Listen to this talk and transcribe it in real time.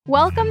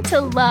Welcome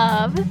to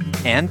Love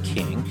and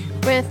King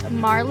with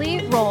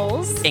Marley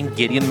Rolls and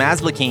Gideon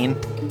Mazlikeen.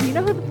 You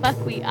know who the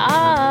fuck we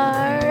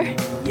are.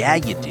 Yeah,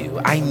 you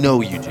do. I know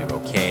you do,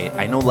 okay?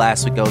 I know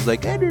last week I was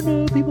like, I don't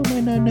know, people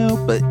might not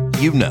know, but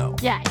you know.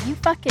 Yeah, you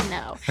fucking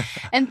know.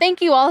 And thank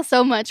you all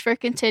so much for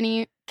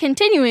continuing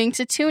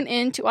to tune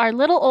in to our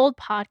little old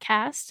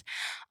podcast.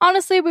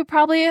 Honestly, we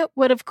probably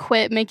would have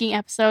quit making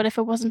episode if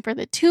it wasn't for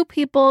the two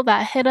people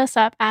that hit us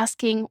up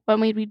asking when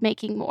we'd be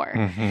making more.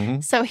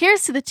 Mm-hmm. So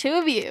here's to the two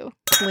of you.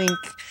 Clink.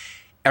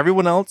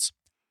 Everyone else,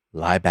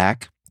 lie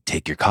back,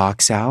 take your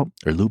cocks out,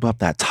 or lube up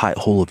that tight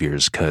hole of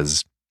yours,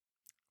 because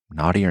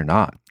naughty or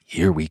not,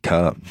 here we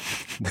come.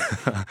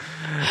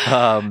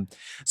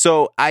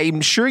 So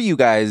I'm sure you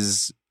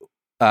guys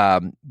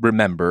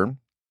remember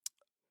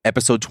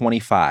episode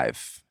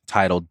 25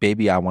 titled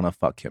Baby, I Want to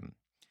Fuck Him.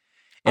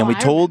 And we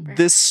told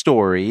this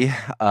story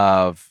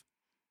of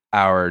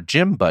our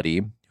gym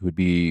buddy who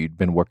had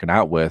been working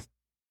out with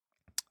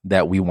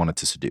that we wanted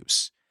to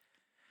seduce.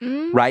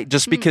 Right?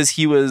 Just because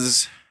he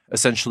was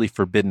essentially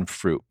forbidden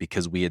fruit,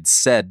 because we had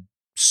said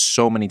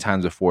so many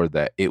times before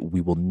that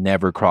we will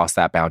never cross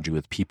that boundary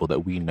with people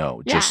that we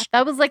know. Yeah, just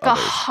that was like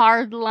others. a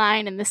hard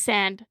line in the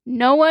sand.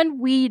 No one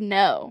we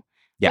know.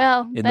 Yeah,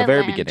 well, in the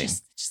very land beginning.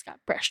 Just got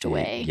brushed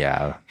away.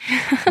 Yeah.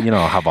 You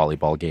know how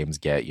volleyball games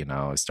get,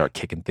 start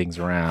kicking things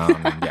around.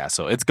 And yeah,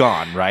 so it's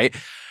gone, right?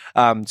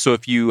 So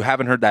if you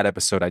haven't heard that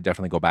episode, I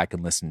definitely go back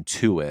and listen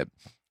to it.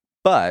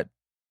 But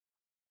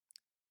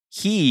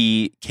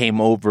he came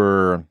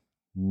over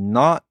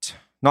not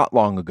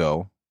long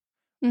ago,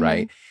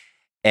 right?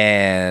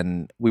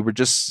 And we were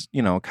just,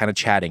 kind of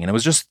chatting. And it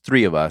was just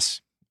three of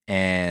us.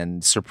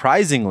 And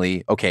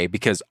surprisingly, okay,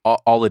 because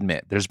I'll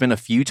admit, there's been a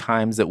few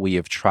times that we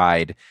have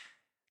tried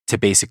to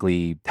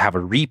basically have a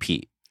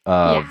repeat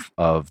of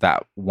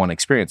that one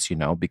experience,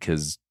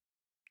 because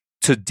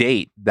to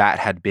date, that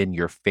had been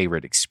your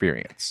favorite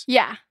experience.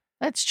 Yeah,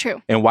 that's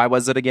true. And why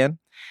was it again?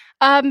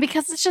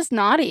 Because it's just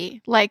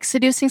naughty. Like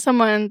seducing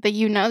someone that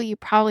you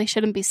probably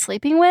shouldn't be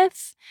sleeping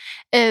with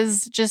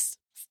is just,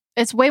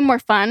 it's way more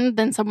fun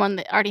than someone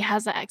that already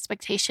has that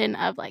expectation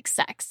of like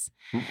sex.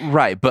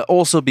 Right. But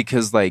also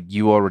because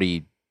you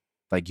already,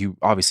 you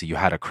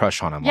had a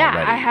crush on him already.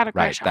 Yeah, I had a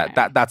crush on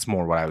him. That's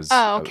more what I was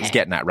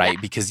getting at, right?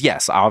 Yeah. Because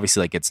yes,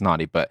 obviously it's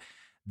naughty, but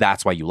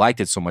that's why you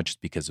liked it so much, is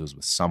because it was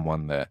with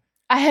someone that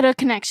I had a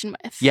connection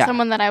with. Yeah.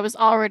 Someone that I was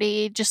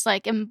already just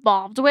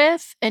involved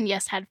with and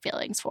yes, had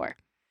feelings for.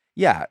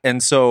 Yeah.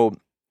 And so,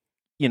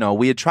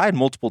 we had tried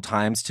multiple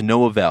times to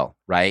no avail,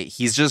 right?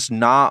 He's just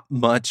not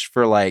much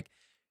for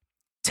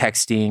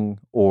texting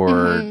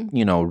or,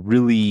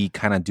 really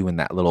kind of doing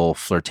that little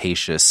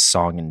flirtatious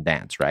song and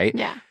dance, right?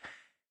 Yeah.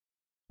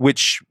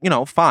 Which,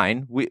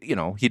 fine.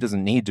 He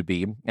doesn't need to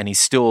be. And he's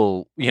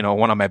still,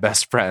 one of my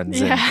best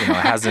friends and,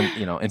 hasn't,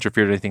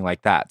 interfered or anything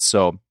like that.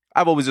 So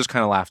I've always just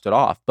kind of laughed it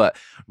off. But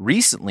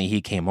recently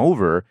he came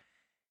over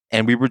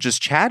and we were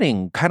just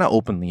chatting kind of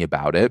openly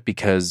about it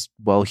because,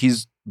 well,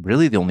 he's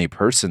really the only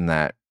person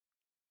that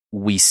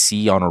we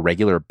see on a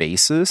regular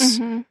basis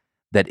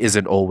that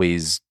isn't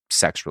always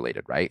sex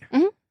related, right?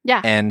 Mm-hmm.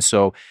 Yeah. And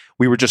so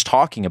we were just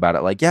talking about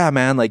it yeah,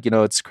 man,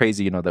 it's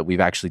crazy, that we've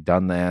actually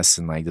done this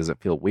and does it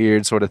feel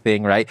weird sort of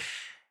thing, right?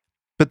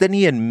 But then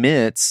he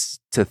admits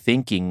to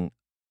thinking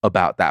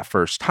about that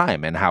first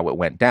time and how it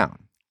went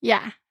down.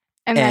 Yeah.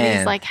 And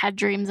then he's had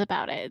dreams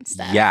about it and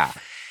stuff. Yeah.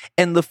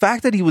 And the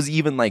fact that he was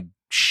even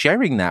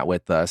sharing that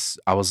with us,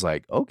 I was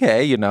like,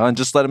 okay, and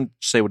just let him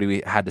say what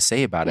he had to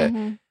say about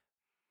it.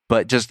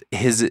 But just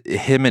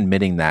him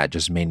admitting that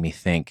just made me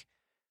think,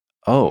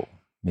 oh,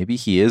 maybe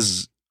he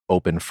is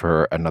open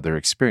for another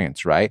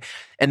experience, right?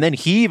 And then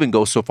he even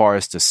goes so far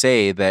as to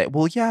say that,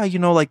 well, yeah,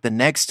 the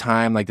next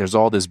time, there's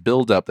all this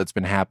buildup that's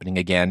been happening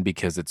again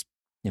because it's,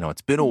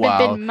 it's been a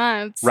while. It's been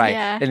months. Right.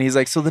 Yeah. And he's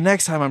like, so the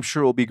next time I'm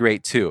sure will be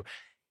great too.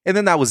 And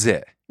then that was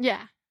it.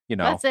 Yeah.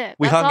 That's it.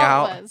 We That's hung all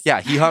out. it was.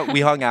 Yeah, we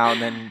hung out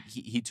and then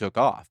he took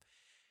off.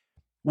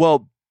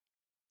 Well,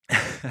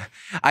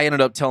 I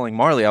ended up telling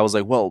Marley, I was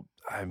like, well,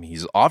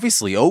 he's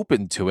obviously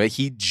open to it.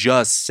 He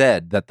just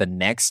said that the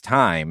next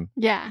time,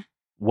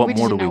 what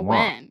more do we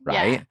want?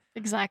 Right? Yeah,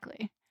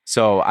 exactly.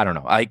 So I don't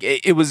know.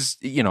 It was,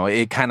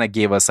 it kind of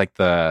gave us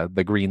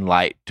the green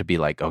light to be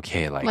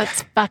okay,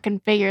 let's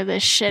fucking figure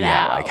this shit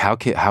out. how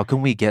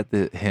can we get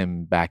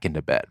him back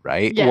into bed,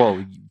 right? Yeah.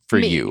 Well, for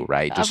Me, you,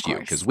 right? Just of you,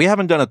 course. because we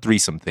haven't done a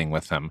threesome thing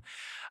with him.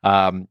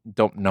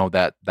 Don't know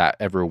that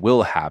ever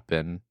will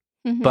happen.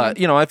 But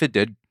if it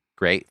did,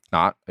 great. If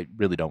not, I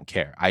really don't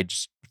care.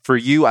 For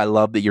you, I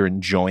love that you're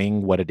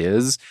enjoying what it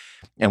is,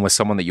 and with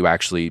someone that you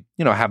actually,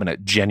 having a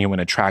genuine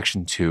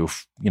attraction to,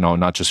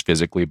 not just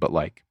physically, but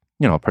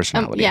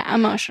personality. Yeah,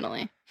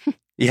 emotionally.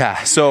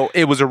 Yeah. So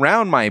it was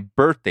around my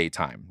birthday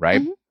time,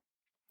 right?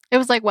 It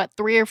was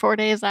 3 or 4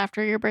 days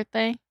after your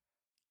birthday?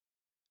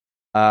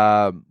 What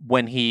I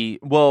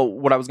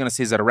was going to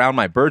say is that around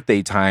my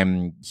birthday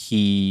time,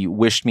 he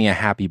wished me a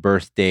happy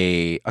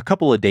birthday a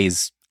couple of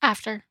days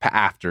after.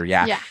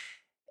 Yeah.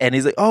 And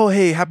he's like, oh,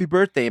 hey, happy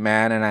birthday,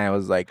 man. And I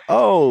was like,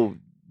 oh,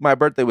 my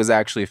birthday was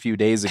actually a few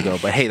days ago,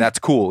 but hey, that's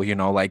cool. You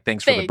know, like,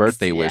 thanks for the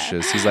birthday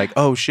wishes. He's like,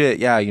 oh shit.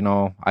 Yeah. You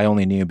know, I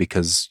only knew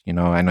because, you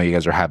know, I know you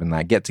guys are having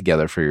that get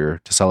together to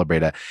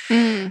celebrate it.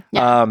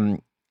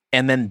 And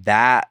then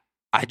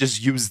I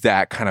just used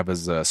that kind of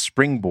as a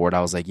springboard.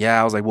 I was like,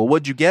 well,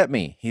 what'd you get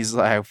me? He's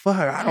like, fuck,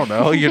 I don't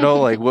know. You know,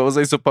 like, what was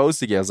I supposed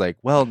to get? I was like,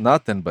 well,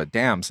 nothing, but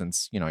damn,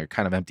 since, you know, you're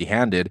kind of empty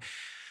handed,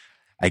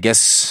 I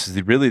guess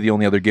really the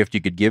only other gift you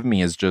could give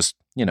me is just,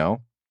 you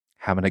know,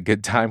 having a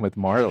good time with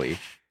Marley.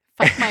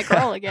 Fuck my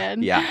girl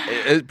again.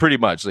 Pretty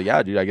much. Like,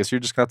 yeah, dude, I guess you're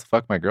just going to have to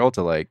fuck my girl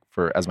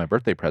as my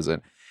birthday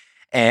present.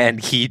 And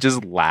he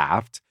just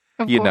laughed,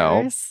 of you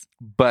course.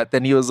 know, but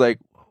then he was like,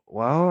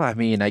 well, I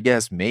mean, I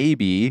guess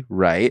maybe,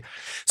 right?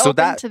 So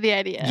Open to the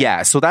idea.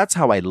 Yeah, so that's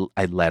how I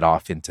led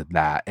off into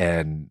that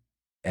and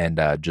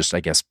just, I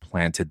guess,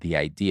 planted the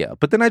idea.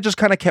 But then I just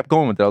kind of kept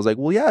going with it. I was like,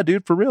 well, yeah,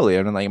 dude, for real.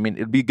 And like, I mean,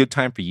 it'd be a good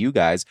time for you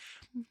guys.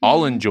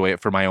 I'll enjoy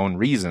it for my own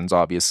reasons,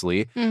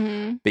 obviously.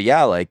 But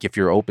yeah, like, if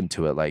you're open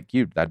to it, like,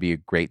 that'd be a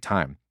great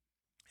time.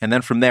 And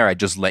then from there, I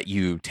just let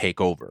you take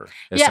over,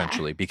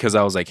 essentially, because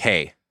I was like,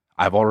 hey,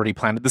 I've already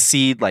planted the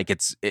seed. Like,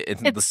 it's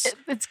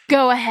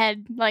go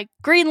ahead. Like,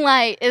 green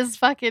light is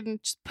fucking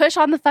just push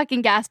on the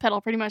fucking gas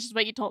pedal, pretty much is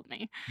what you told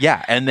me.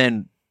 Yeah. And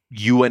then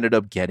you ended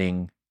up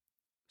getting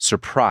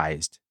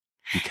surprised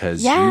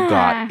because you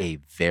got a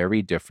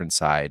very different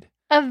side.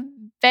 A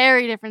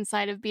very different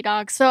side of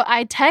B-Dog. So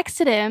I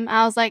texted him.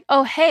 I was like,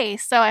 oh, hey,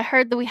 so I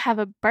heard that we have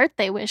a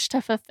birthday wish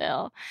to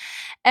fulfill.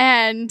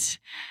 And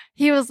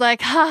he was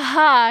like,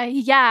 haha,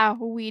 yeah,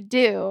 we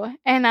do.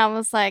 And I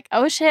was like,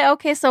 oh shit,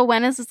 okay, so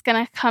when is this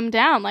gonna come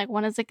down? Like,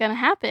 when is it gonna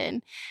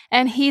happen?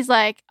 And he's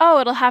like,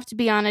 oh, it'll have to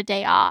be on a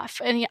day off.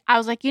 And I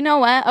was like, you know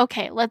what?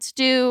 Okay, let's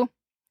do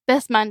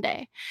this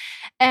Monday.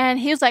 And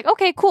he was like,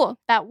 okay, cool,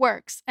 that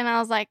works. And I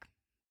was like,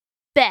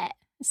 bet.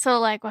 So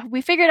like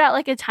we figured out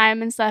like a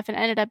time and stuff and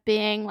ended up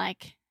being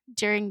like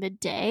during the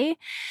day.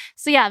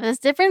 So yeah, this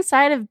different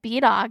side of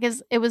B-Dog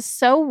it was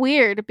so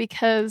weird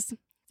because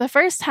the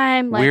first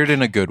time, like, weird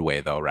in a good way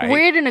though, right?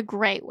 Weird in a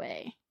great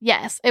way.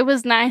 Yes. It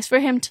was nice for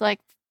him to like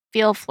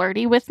feel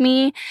flirty with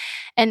me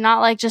and not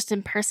like just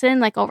in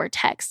person, like over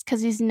text, because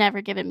he's never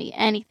given me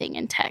anything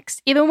in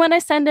text. Even when I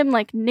send him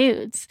like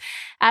nudes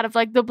out of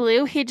like the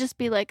blue, he'd just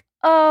be like,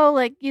 oh,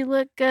 like, you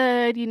look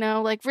good, you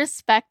know, like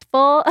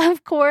respectful,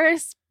 of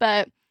course,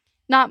 but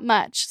not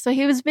much. So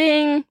he was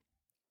being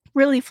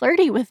really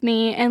flirty with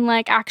me and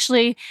like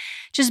actually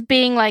just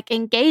being like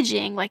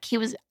engaging, like he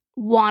was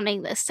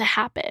wanting this to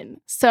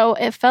happen. So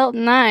it felt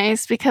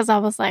nice because I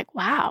was like,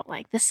 wow,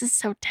 like this is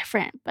so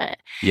different. But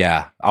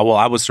yeah, well,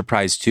 I was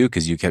surprised too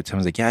because you kept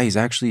telling me like, yeah, he's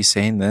actually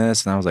saying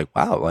this, and I was like,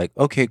 wow, like,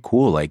 okay,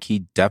 cool. Like,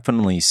 he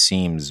definitely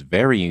seems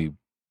very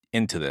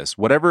into this.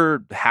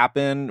 Whatever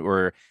happened,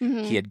 or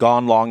he had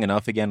gone long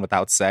enough again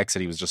without sex,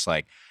 and he was just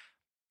like,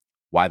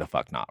 why the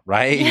fuck not,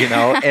 right? You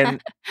know,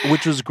 and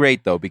which was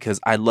great though because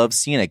I love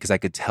seeing it because I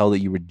could tell that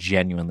you were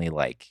genuinely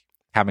like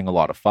having a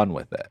lot of fun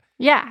with it.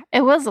 Yeah,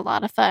 it was a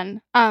lot of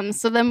fun.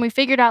 So then we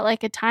figured out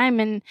like a time,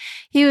 and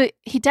he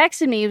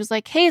texted me. He was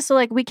like, hey, so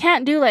like we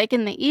can't do like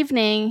in the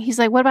evening. He's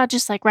like, what about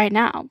just like right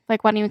now?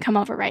 Like, why don't you come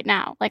over right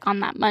now? Like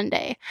on that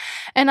Monday.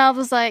 And I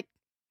was like,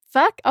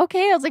 fuck,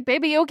 okay. I was like,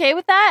 baby, you okay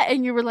with that?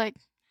 And you were like,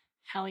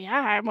 hell yeah,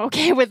 I'm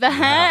okay with that.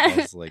 Yeah,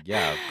 I was like,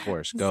 yeah, of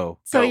course, go.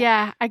 So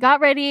yeah, I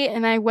got ready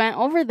and I went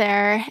over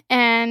there,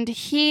 and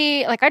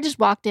I just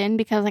walked in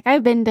because like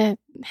I've been to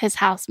his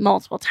house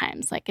multiple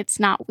times. Like, it's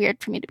not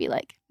weird for me to be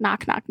like,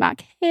 knock, knock,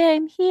 knock. Hey,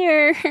 I'm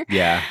here.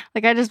 Yeah.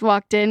 Like, I just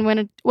walked in,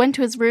 went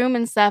to his room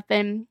and stuff,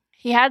 and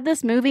he had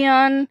this movie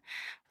on,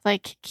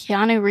 like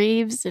Keanu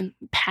Reeves and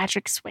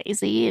Patrick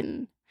Swayze,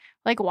 and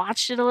like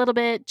watched it a little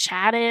bit,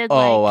 chatted.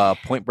 Oh,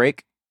 Point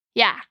Break?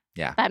 Yeah.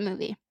 That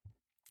movie.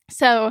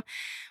 So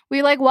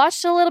we like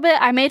watched a little bit.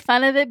 I made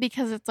fun of it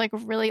because it's like a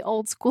really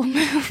old school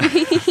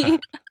movie.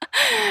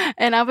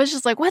 And I was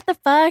just like, what the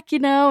fuck, you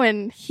know?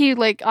 And he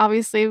like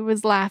obviously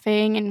was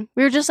laughing, and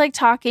we were just like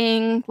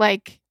talking,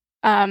 like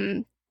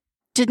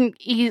didn't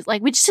ease,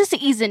 like we just to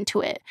ease into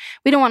it.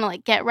 We don't want to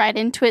like get right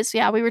into it. So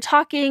yeah, we were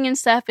talking and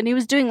stuff, and he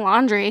was doing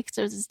laundry because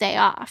it was his day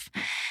off.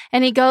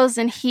 And he goes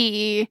and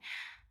he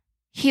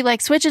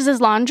like switches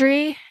his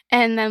laundry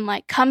and then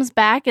like comes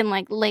back and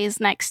like lays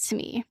next to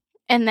me.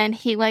 And then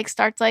he like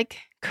starts like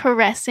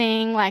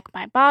caressing like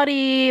my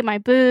body, my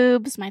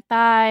boobs, my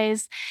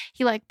thighs.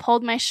 He like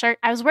pulled my shirt.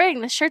 I was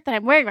wearing the shirt that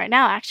I'm wearing right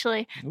now,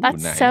 actually. Ooh,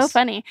 that's nice. So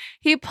funny.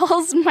 He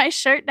pulls my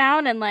shirt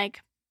down and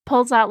like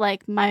pulls out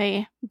like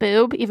my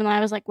boob, even though I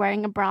was like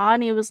wearing a bra.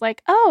 And he was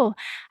like, oh,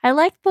 I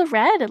like the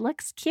red. It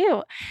looks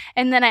cute.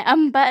 And then I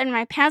unbuttoned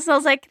my pants and I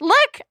was like,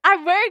 look,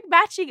 I'm wearing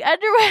matching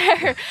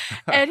underwear.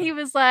 And he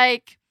was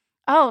like,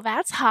 oh,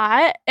 that's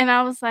hot. And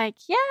I was like,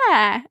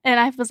 yeah. And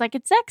I was like,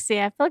 it's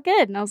sexy. I feel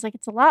good. And I was like,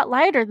 it's a lot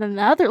lighter than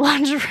the other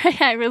lingerie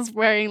I was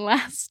wearing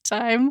last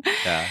time.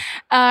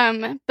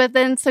 Yeah. But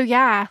then, so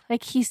yeah,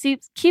 like he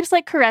keeps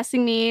like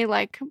caressing me,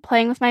 like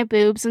playing with my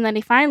boobs. And then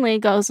he finally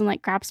goes and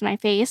like grabs my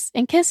face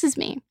and kisses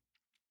me.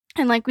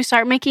 And like we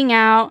start making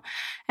out.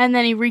 And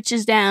then he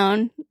reaches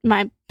down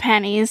my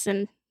panties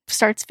and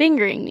starts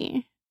fingering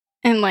me.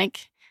 And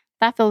like,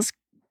 that feels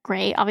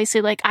great.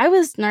 Obviously, like I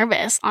was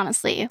nervous,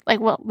 honestly, like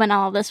when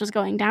all of this was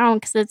going down,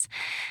 because it's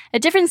a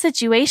different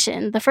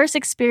situation. The first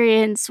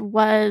experience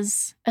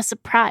was a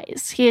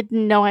surprise. He had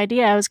no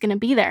idea I was going to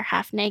be there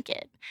half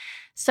naked.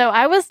 So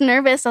I was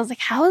nervous. I was like,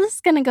 how is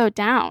this going to go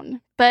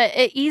down? But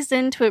it eased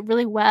into it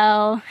really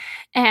well.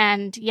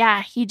 And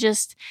yeah, he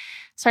just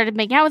started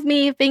making out with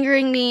me,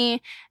 fingering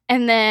me.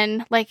 And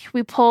then like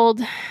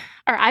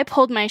I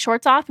pulled my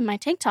shorts off and my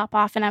tank top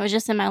off, and I was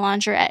just in my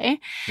lingerie.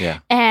 Yeah.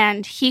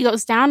 And he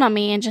goes down on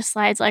me and just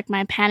slides like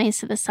my panties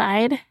to the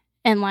side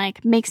and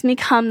like makes me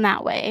come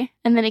that way.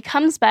 And then he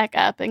comes back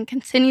up and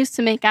continues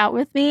to make out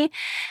with me,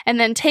 and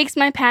then takes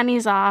my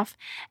panties off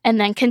and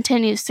then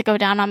continues to go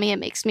down on me and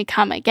makes me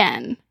come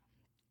again.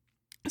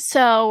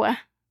 So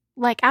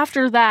like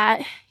after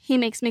that, he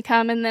makes me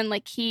come, and then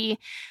like he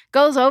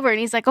goes over and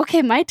he's like,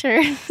 okay, my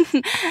turn.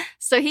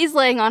 So he's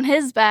laying on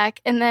his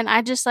back, and then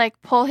I just like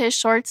pull his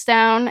shorts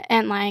down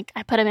and like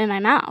I put him in my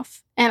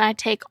mouth and I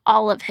take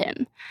all of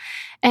him.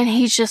 And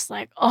he's just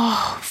like,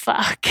 oh,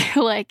 fuck.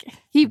 Like,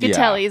 you could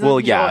tell he's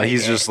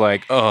he's just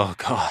like, oh,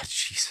 God,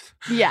 jeez.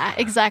 Yeah,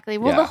 exactly.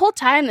 Well, the whole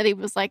time that he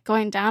was, like,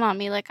 going down on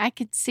me, like, I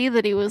could see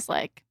that he was,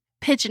 like,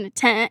 pitching a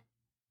tent.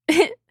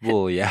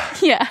 Well, yeah.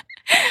 Yeah.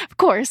 Of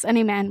course,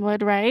 any man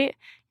would, right?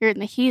 You're in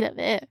the heat of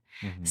it.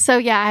 Mm-hmm. So,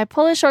 yeah, I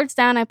pull his shorts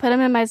down. I put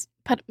him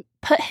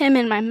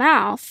in my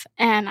mouth,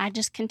 and I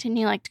just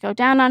continue like to go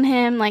down on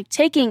him, like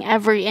taking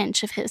every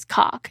inch of his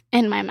cock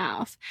in my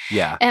mouth.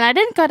 Yeah. And I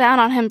didn't go down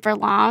on him for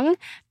long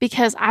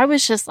because I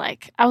was just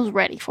like, I was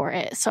ready for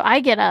it. So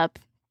I get up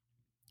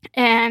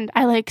and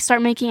I like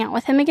start making out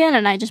with him again,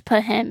 and I just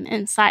put him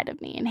inside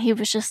of me. And he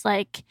was just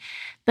like,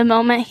 the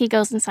moment he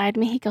goes inside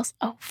me, he goes,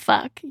 oh,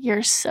 fuck,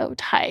 you're so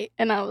tight.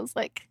 And I was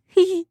like,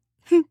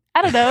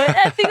 I don't know.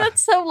 I think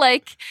that's so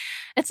like,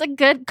 it's a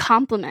good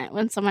compliment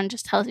when someone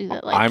just tells you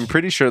that. Like, I'm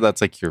pretty sure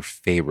that's like your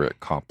favorite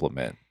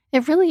compliment.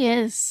 It really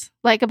is.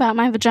 Like about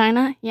my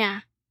vagina. Yeah.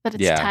 That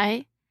it's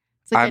tight.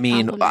 It's I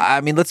mean,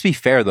 let's be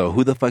fair though.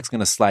 Who the fuck's going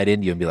to slide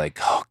into you and be like,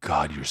 oh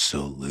God, you're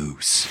so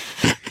loose.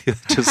 It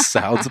just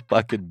sounds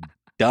fucking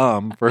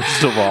dumb,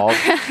 first of all.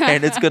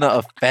 And it's going to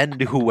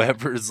offend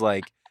whoever's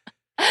like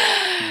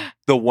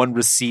the one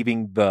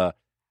receiving the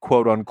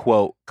quote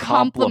unquote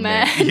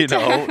compliment, you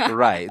know?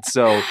 Right.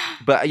 So,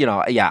 but you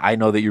know, yeah, I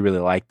know that you really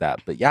like that,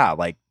 but yeah,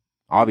 like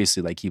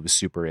obviously like he was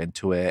super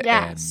into it.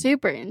 Yeah, and,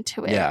 super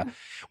into it. Yeah.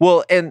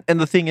 Well, and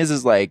the thing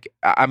is like,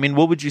 I mean,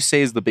 what would you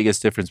say is the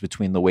biggest difference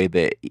between the way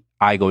that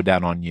I go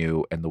down on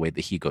you and the way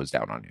that he goes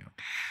down on you?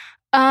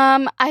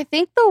 I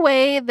think the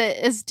way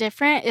that is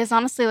different is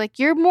honestly like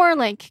you're more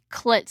like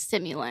clit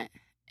stimulant,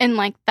 and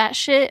like that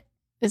shit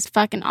is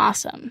fucking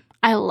awesome.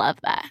 I love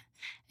that.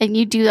 And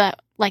you do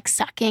that like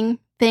sucking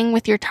thing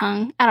with your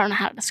tongue. I don't know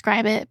how to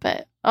describe it,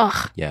 but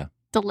yeah,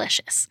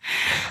 delicious.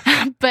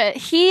 But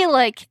he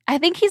like, I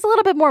think he's a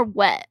little bit more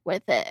wet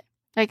with it,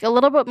 like a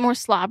little bit more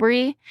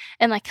slobbery,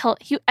 and like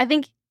I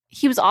think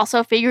he was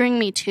also figuring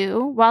me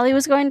too while he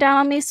was going down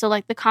on me. So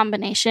like the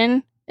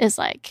combination is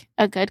like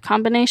a good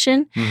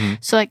combination. Mm-hmm.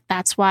 So like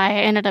that's why I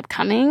ended up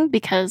coming,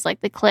 because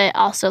like the clit,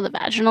 also the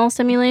vaginal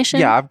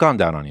stimulation. Yeah, I've gone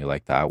down on you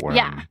like that where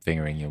I'm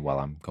fingering you while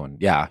I'm going.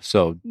 Yeah,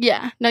 so.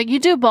 Yeah, no, you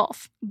do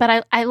both.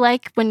 But I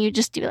like when you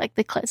just do like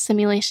the clit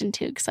stimulation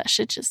too, because that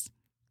shit's just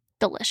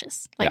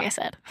delicious, like I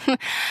said.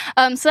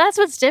 So that's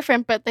what's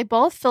different, but they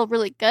both feel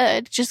really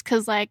good just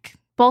because like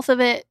both of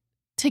it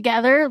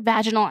together,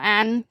 vaginal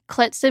and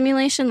clit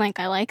stimulation, like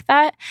I like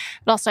that.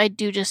 But also I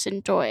do just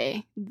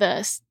enjoy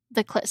the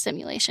clit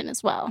stimulation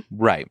as well.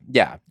 Right.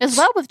 Yeah. As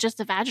well with just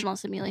the vaginal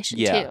stimulation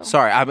too.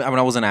 Sorry. I mean,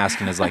 I wasn't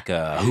asking as like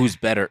who's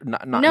better.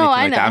 Not no,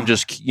 I know. That. I'm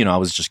just, I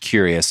was just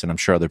curious, and I'm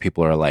sure other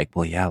people are like,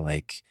 well, yeah,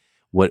 like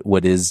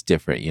what is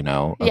different,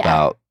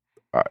 about,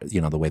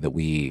 the way that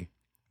we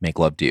make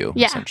love to you,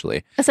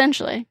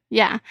 essentially.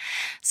 Yeah.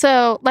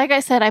 So like I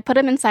said, I put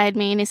him inside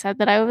me, and he said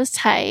that I was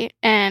tight,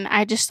 and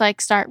I just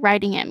like start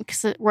riding him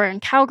because we're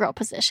in cowgirl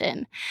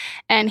position.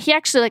 And he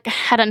actually like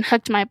had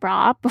unhooked my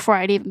bra before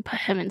I'd even put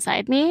him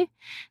inside me.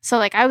 So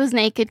like I was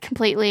naked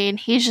completely, and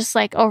he's just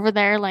like over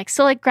there, like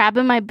still like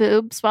grabbing my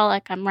boobs while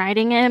like I'm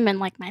riding him, and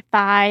like my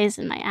thighs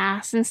and my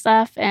ass and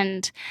stuff.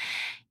 And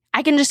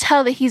I can just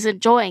tell that he's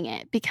enjoying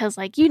it because,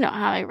 like, you know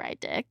how I ride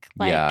dick.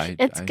 Like,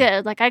 it's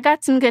good. Like, I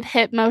got some good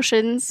hip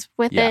motions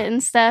with it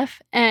and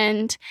stuff.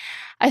 And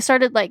I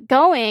started, like,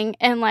 going.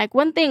 And, like,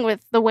 one thing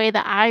with the way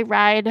that I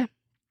ride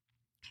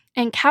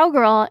in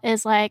cowgirl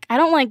is, like, I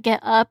don't, like, get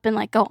up and,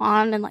 like, go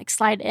on and, like,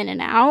 slide in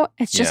and out.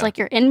 It's just, like,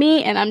 you're in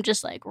me. And I'm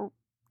just, like,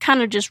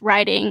 kind of just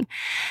riding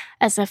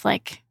as if,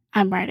 like,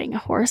 I'm riding a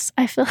horse,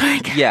 I feel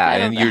like. Yeah,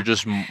 and you're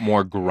just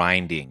more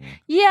grinding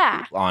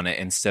on it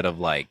instead of,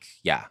 like,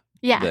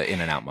 the in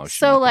and out motion.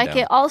 So like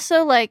it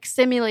also like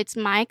stimulates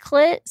my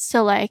clit.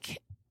 So like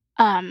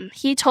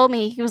he told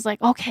me, he was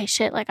like, okay,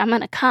 shit, like I'm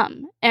gonna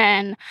come.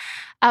 And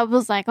I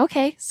was like,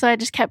 okay. So I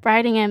just kept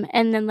riding him.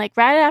 And then like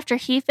right after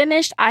he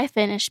finished, I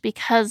finished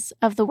because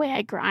of the way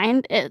I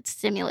grind. It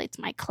stimulates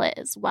my clit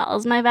as well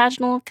as my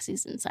vaginal because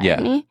he's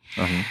inside me.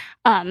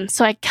 Mm-hmm.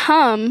 So I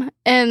come,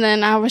 and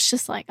then I was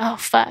just like, oh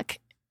fuck.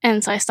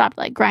 And so I stopped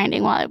like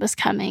grinding while it was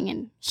coming,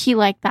 and he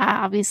liked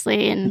that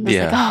obviously, and was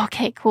like, "Oh,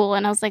 okay, cool."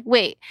 And I was like,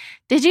 "Wait,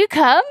 did you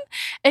come?"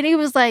 And he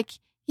was like,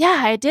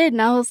 "Yeah, I did."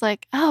 And I was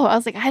like, "Oh," I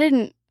was like, I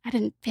didn't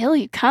feel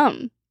you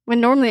come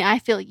when normally I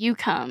feel you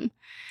come."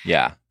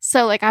 Yeah.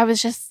 So like I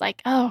was just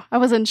like, oh, I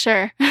wasn't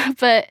sure,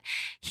 but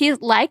he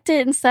liked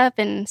it and stuff.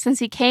 And since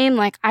he came,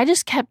 like I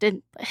just kept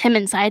him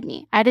inside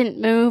me. I didn't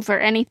move or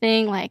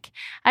anything. Like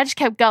I just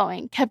kept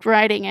going, kept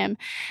riding him,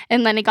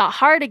 and then it got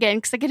hard again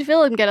because I could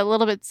feel him get a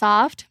little bit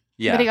soft.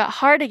 Yeah. But it got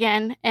hard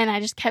again, and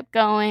I just kept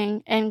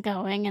going and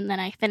going, and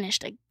then I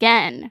finished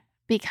again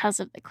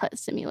because of the clit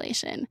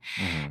stimulation.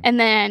 Mm-hmm. And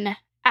then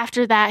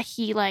after that,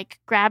 he like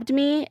grabbed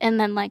me and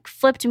then like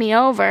flipped me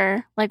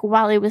over like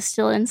while he was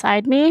still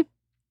inside me.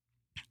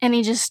 And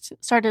he just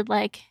started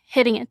like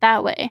hitting it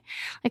that way,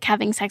 like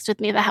having sex with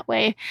me that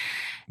way.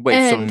 Wait,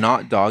 and so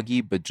not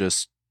doggy, but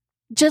just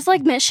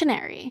like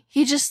missionary.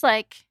 He just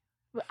like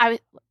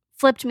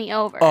flipped me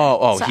over.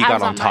 Oh, so he I got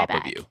was on top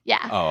back. of you.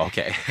 Yeah. Oh,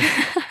 okay.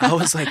 I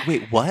was like,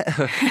 wait, what?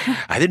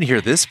 I didn't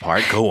hear this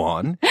part. Go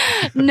on.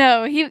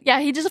 No,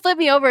 he just flipped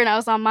me over and I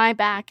was on my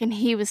back and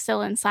he was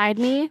still inside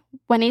me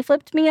when he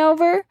flipped me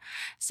over.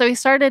 So he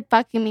started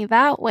fucking me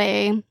that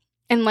way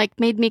and like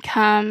made me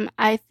come,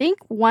 I think,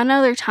 one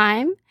other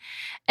time.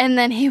 And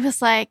then he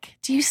was like,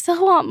 "Do you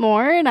still want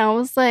more?" And I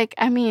was like,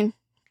 I mean,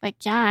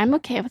 like, yeah, I'm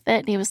okay with it.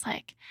 And he was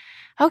like,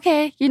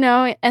 "Okay,"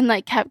 and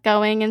like kept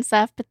going and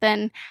stuff. But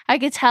then I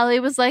could tell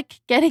he was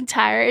like getting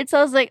tired. So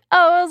I was like,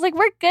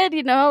 we're good,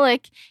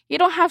 like you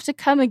don't have to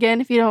come again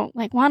if you don't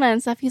like wanna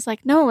and stuff. He's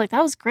like, "No, like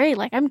that was great.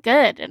 Like I'm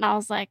good." And I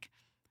was like,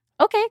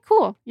 "Okay,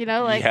 cool."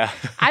 Like yeah.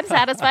 I'm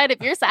satisfied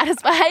if you're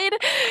satisfied.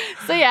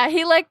 So yeah,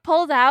 he like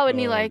pulled out and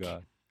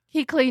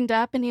he cleaned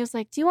up and he was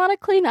like, "Do you want to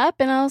clean up?"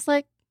 And I was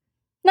like,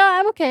 "No,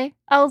 I'm okay."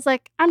 I was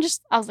like, I'm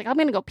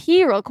going to go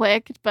pee real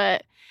quick.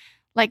 But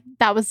like,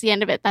 that was the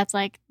end of it. That's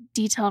like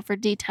detail for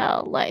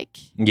detail. Like,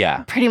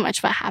 yeah, pretty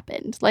much what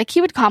happened. Like,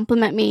 he would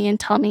compliment me and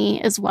tell me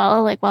as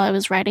well, like while I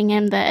was writing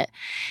him that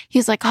he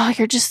was like, "Oh,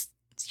 you're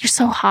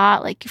so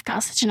hot. Like, you've got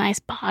such a nice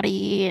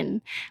body,"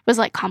 and was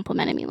like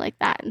complimenting me like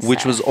that. And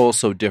which stuff. was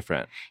also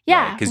different.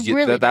 Yeah. Because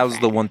really that was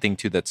the one thing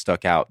too that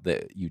stuck out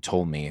that you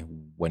told me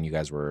when you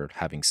guys were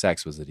having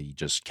sex was that he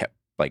just kept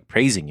like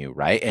praising you,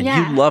 right? And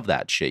you love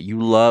that shit.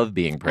 You love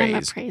being praised.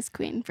 I'm a praise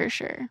queen for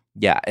sure.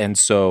 Yeah. And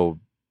so,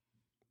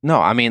 no,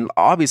 I mean,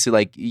 obviously,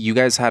 like you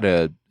guys had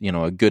a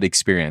good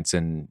experience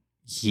and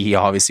he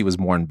obviously was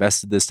more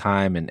invested this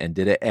time and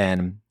did it.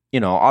 And,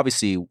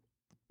 obviously the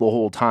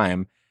whole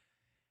time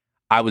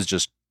I was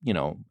just,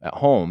 at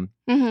home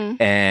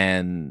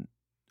and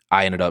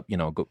I ended up,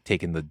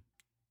 taking the,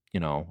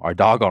 our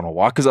dog on a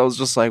walk because I was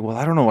just like, well,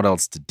 I don't know what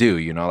else to do.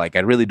 Like I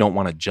really don't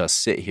want to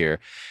just sit here.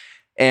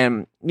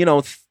 And,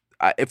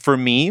 for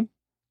me,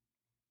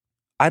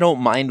 I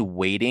don't mind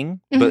waiting,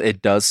 but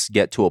it does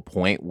get to a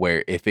point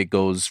where if it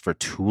goes for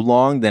too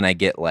long, then I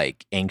get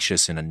like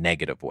anxious in a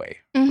negative way,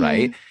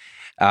 right?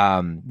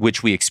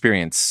 Which we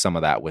experienced some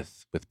of that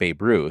with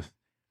Babe Ruth.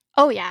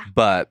 Oh, yeah.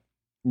 But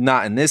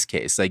not in this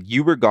case. Like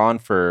you were gone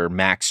for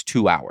max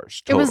 2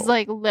 hours total. It was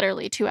like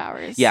literally 2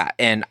 hours. Yeah.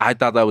 And I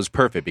thought that was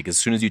perfect because as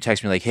soon as you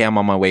text me like, "Hey, I'm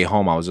on my way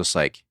home," I was just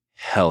like,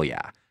 hell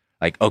yeah.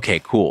 Like,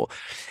 okay, cool.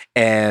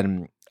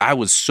 And I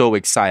was so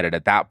excited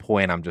at that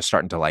point. I'm just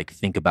starting to like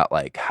think about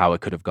like how it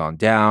could have gone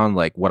down,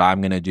 like what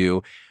I'm going to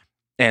do.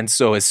 And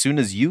so as soon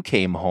as you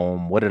came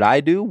home, what did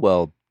I do?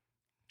 Well,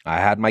 I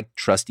had my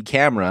trusty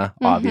camera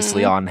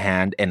obviously on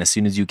hand. And as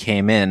soon as you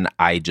came in,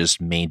 I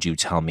just made you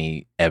tell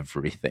me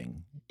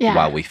everything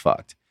while we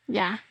fucked.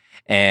 Yeah.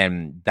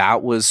 And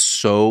that was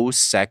so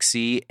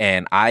sexy.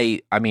 And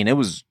I mean, it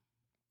was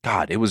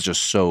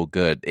just so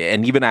good.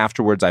 And even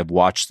afterwards, I've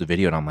watched the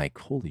video and I'm like,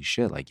 holy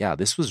shit, like, yeah,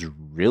 this was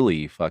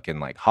really fucking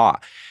like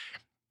hot.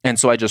 And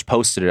so I just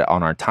posted it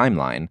on our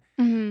timeline,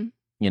 on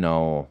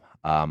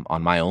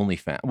my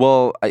OnlyFans.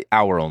 Well,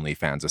 our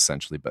OnlyFans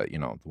essentially, but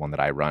the one that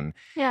I run.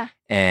 Yeah.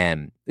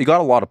 And it got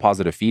a lot of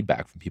positive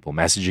feedback from people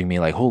messaging me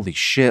like, holy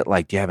shit,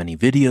 like, do you have any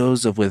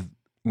videos of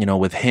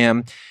with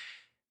him?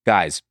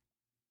 Guys,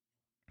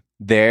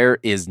 there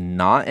is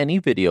not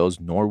any videos,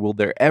 nor will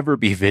there ever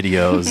be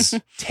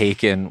videos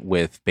taken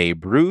with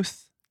Babe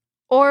Ruth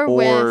or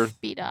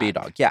with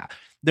B-Dog. Yeah.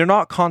 They're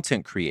not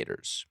content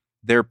creators.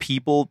 They're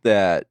people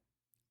that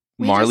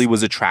Marley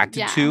was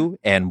attracted to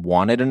and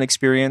wanted an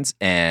experience,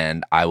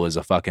 and I was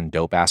a fucking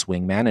dope-ass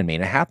wingman and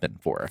made it happen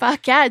for her.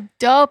 Fuck yeah,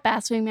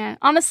 dope-ass wingman.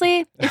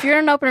 Honestly, if you're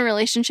in an open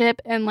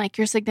relationship and, like,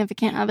 your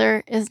significant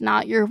other is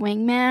not your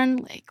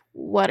wingman, like,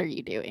 what are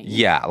you doing?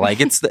 Yeah, like,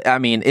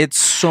 it's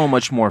so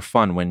much more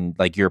fun when,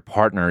 like, your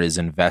partner is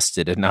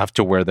invested enough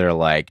to where they're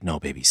like, "No,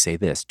 baby, say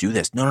this, do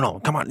this. No,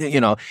 come on."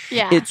 Yeah.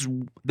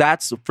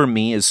 That's, for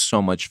me, is so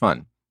much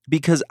fun.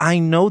 Because I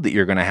know that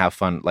you're going to have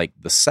fun, like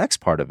the sex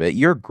part of it.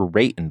 You're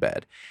great in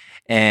bed.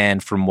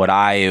 And from what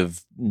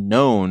I've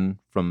known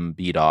from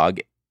B-Dog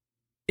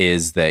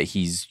is that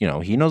he's,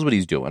 he knows what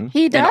he's doing.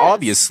 He does. And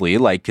obviously,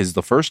 like, because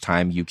the first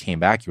time you came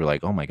back, you were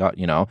like, oh my God,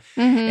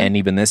 and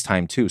even this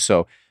time too.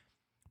 So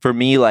for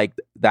me, like,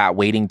 that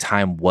waiting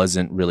time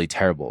wasn't really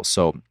terrible.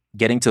 So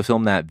getting to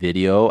film that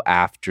video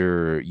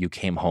after you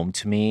came home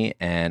to me,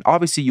 and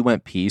obviously you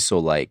went pee, so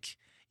like,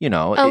 you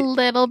know, a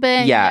little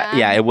bit.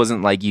 Yeah. It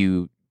wasn't like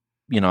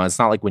it's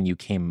not like when you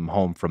came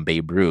home from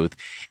Babe Ruth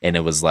and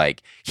it was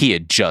like he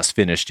had just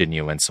finished in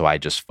you, and so I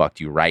just fucked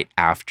you right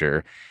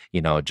after,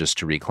 just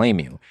to reclaim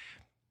you.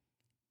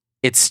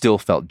 It still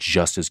felt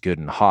just as good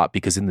and hot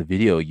because in the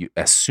video,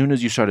 as soon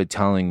as you started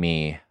telling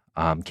me,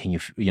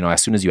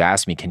 as soon as you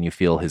asked me, can you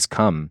feel his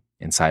cum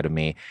inside of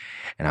me?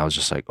 And I was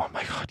just like, oh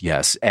my God,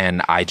 yes.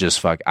 And I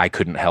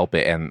couldn't help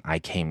it. And I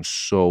came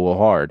so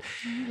hard.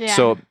 Yeah.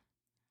 So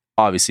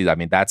obviously, I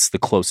mean, that's the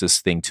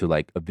closest thing to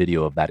like a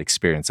video of that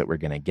experience that we're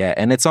going to get.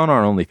 And it's on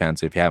our OnlyFans.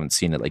 So if you haven't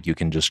seen it, like you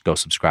can just go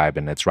subscribe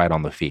and it's right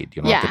on the feed.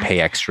 You don't have to pay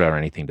extra or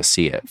anything to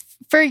see it.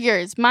 For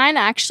yours, mine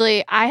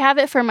actually, I have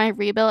it for my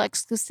Rebuild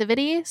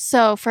exclusivity.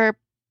 So for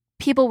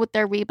people with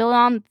their Rebuild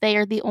on, they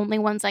are the only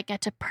ones that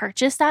get to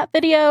purchase that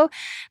video.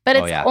 But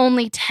it's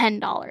only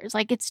 $10.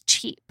 Like it's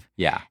cheap.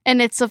 Yeah.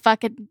 And it's a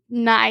fucking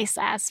nice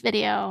ass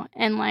video.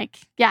 And like,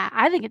 yeah,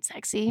 I think it's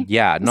sexy.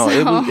 Yeah, no,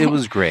 it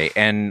was great.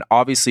 And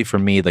obviously for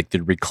me, like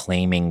the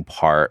reclaiming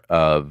part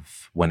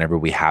of whenever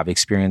we have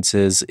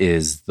experiences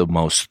is the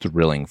most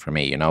thrilling for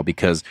me,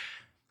 because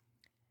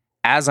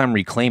as I'm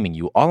reclaiming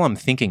you, all I'm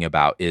thinking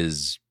about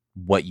is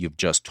what you've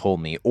just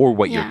told me or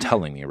what you're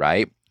telling me,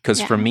 right?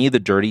 Because for me, the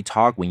dirty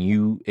talk, when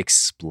you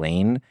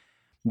explain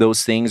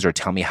those things or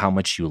tell me how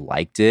much you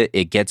liked it,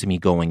 it gets me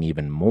going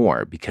even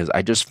more because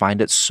I just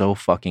find it so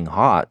fucking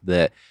hot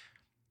that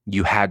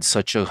you had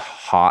such a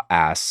hot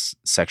ass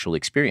sexual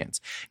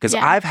experience. Because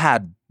I've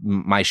had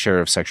my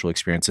share of sexual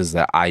experiences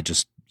that I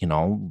just,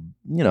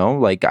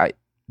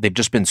 they've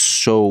just been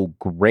so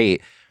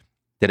great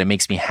that it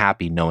makes me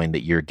happy knowing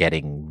that you're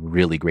getting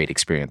really great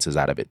experiences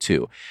out of it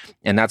too.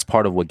 And that's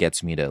part of what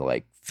gets me to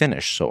like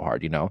finish so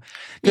hard,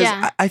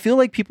 Because I feel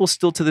like people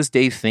still to this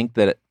day think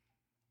that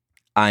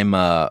I'm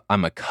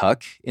a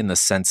cuck in the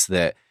sense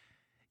that,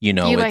 you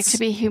like to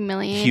be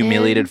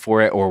humiliated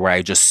for it, or where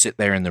I just sit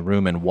there in the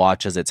room and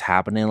watch as it's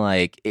happening.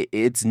 Like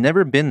it's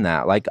never been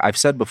that. Like I've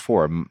said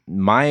before,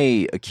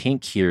 my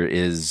kink here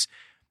is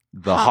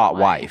the hot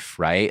wife,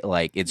 right?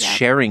 Like it's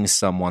sharing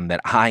someone that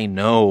I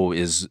know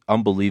is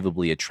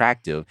unbelievably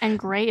attractive and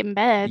great in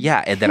bed.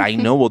 Yeah, and that I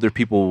know other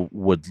people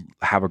would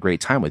have a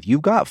great time with.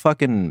 You've got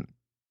fucking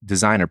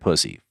designer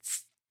pussy,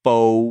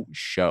 faux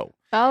show.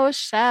 Oh,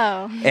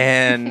 show.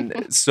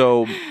 And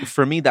so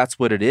for me, that's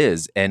what it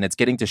is. And it's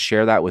getting to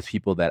share that with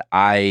people that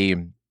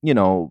I,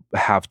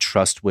 have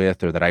trust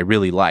with or that I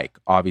really like.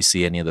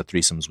 Obviously, any of the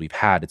threesomes we've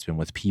had, it's been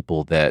with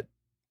people that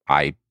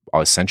I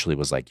essentially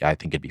was like, yeah, I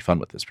think it'd be fun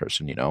with this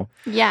person,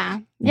 Yeah.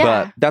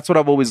 But that's what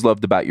I've always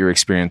loved about your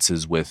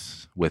experiences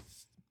with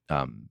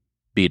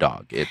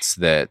B-Dog. It's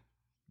that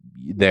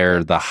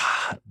they're the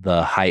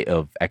height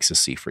of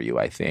ecstasy for you,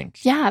 I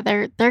think. Yeah,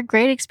 they're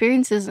great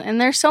experiences, and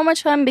they're so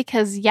much fun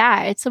because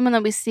it's someone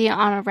that we see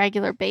on a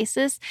regular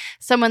basis,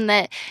 someone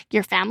that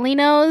your family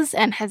knows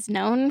and has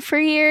known for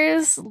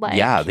years. Like,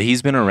 yeah,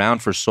 he's been around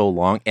for so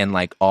long, and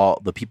like all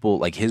the people,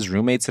 like his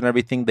roommates and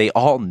everything, they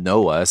all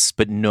know us,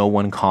 but no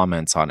one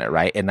comments on it,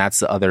 right? And that's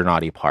the other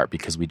naughty part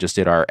because we just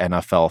did our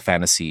NFL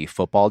fantasy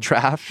football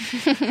draft,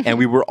 and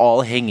we were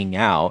all hanging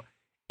out.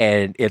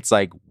 And it's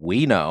like,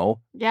 we know.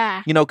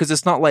 Yeah. Because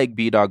it's not like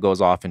B-Dog goes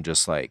off and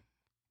just like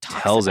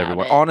tells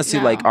everyone. Honestly,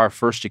 like our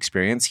first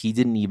experience, he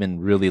didn't even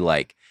really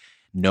like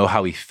know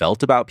how he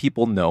felt about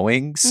people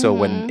knowing. So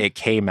when it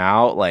came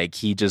out, like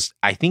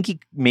I think he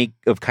may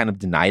have kind of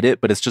denied it,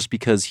 but it's just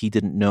because he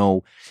didn't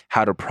know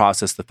how to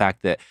process the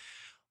fact that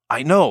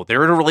I know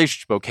they're in a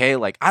relationship, okay?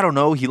 Like, I don't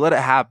know. He let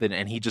it happen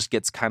and he just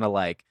gets kind of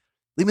like,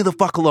 leave me the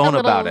fuck alone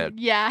about it.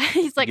 Yeah.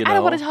 He's like, I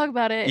don't want to talk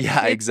about it.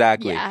 Yeah,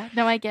 exactly. Yeah.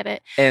 No, I get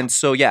it. And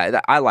so,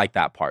 I like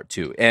that part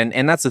too.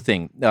 And that's the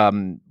thing.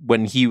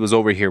 When he was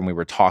over here and we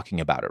were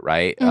talking about it,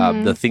 right?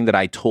 The thing that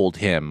I told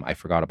him, I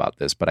forgot about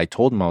this, but I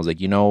told him, I was like,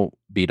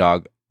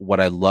 B-Dog,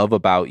 what I love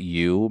about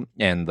you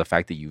and the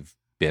fact that you've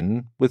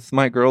been with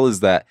my girl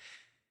is that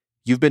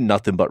you've been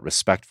nothing but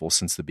respectful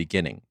since the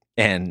beginning.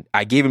 And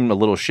I gave him a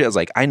little shit. I was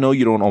like, I know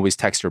you don't always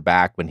text her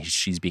back when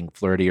she's being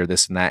flirty or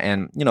this and that.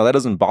 And, that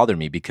doesn't bother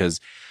me because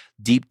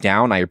deep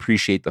down, I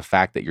appreciate the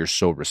fact that you're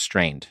so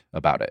restrained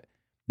about it.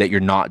 That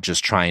you're not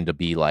just trying to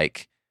be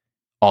like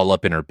all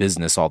up in her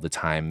business all the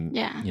time.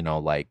 Yeah.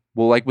 Like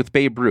with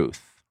Babe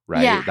Ruth,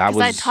 right? Yeah, because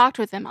I talked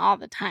with him all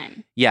the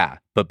time. Yeah,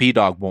 but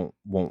B-Dog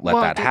won't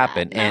let that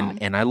happen. That, no.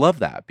 And I love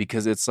that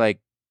because it's like,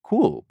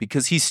 cool.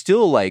 Because he's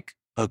still like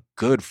a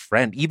good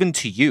friend, even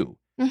to you.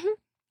 Mm-hmm.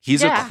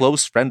 He's a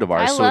close friend of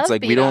ours, so it's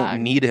like B-Dog. We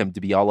don't need him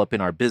to be all up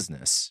in our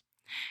business.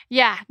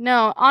 Yeah,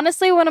 no,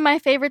 honestly, one of my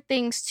favorite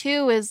things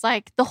too is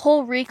like the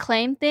whole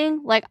reclaim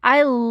thing. Like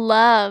I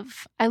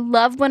love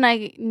when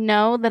I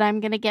know that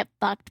I'm going to get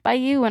fucked by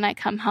you when I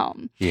come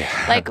home.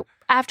 Yeah. Like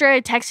after I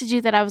texted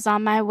you that I was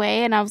on my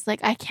way and I was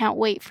like, I can't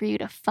wait for you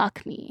to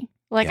fuck me.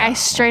 Like I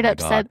straight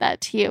up said that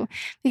to you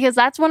because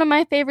that's one of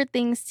my favorite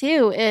things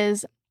too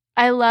is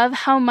I love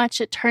how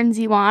much it turns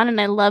you on, and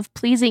I love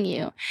pleasing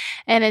you.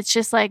 And it's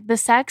just like the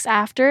sex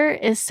after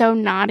is so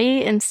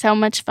naughty and so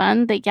much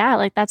fun that, yeah,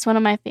 like that's one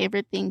of my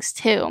favorite things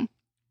too.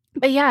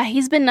 But yeah,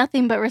 he's been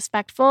nothing but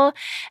respectful.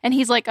 And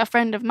he's like a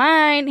friend of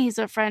mine. He's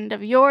a friend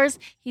of yours.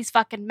 He's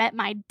fucking met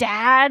my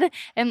dad.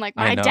 And like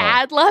my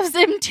dad loves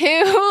him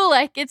too.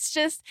 Like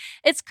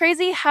it's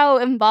crazy how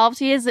involved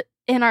he is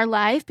in our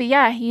life. But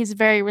yeah, he's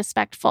very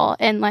respectful.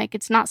 And like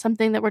it's not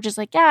something that we're just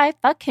like, yeah, I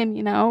fuck him,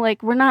 you know?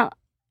 Like we're not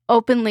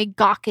openly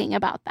gawking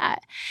about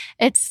that.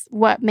 It's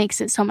what makes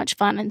it so much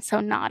fun and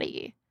so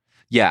naughty.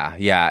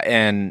 Yeah.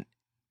 And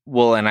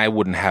I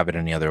wouldn't have it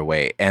any other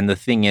way. And the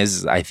thing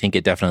is, I think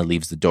it definitely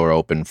leaves the door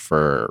open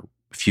for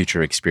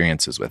future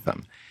experiences with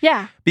them.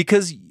 Yeah.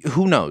 Because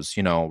who knows,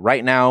 you know,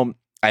 right now,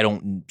 I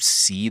don't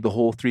see the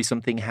whole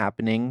threesome thing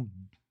happening,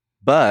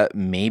 but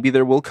maybe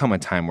there will come a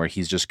time where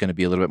he's just going to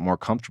be a little bit more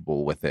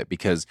comfortable with it,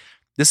 because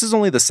this is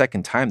only the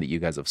second time that you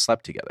guys have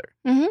slept together.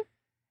 Mm-hmm.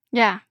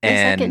 Yeah, the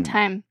second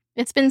time.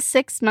 It's been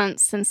 6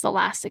 months since the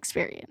last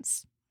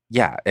experience.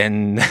 Yeah.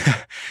 And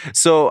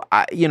so,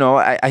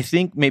 I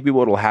think maybe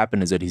what will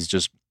happen is that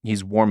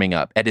he's warming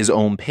up at his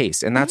own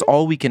pace. And that's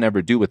all we can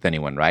ever do with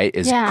anyone, right?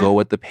 Is go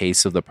at the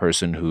pace of the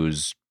person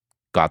who's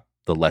got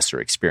the lesser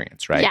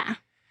experience, right? Yeah.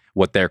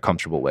 What they're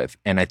comfortable with.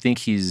 And I think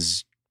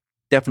he's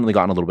definitely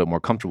gotten a little bit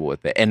more comfortable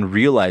with it and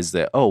realized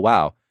that, oh,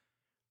 wow,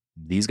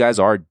 these guys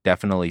are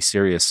definitely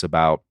serious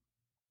about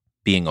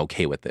being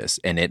okay with this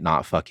and it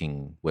not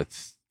fucking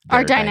with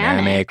our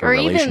dynamic or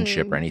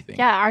relationship or anything.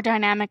 Yeah, our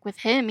dynamic with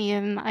him,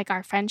 even like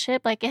our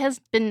friendship, like it has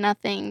been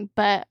nothing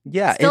but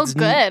still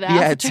good.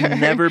 It's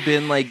never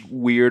been like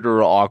weird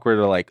or awkward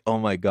or like, oh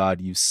my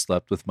God, you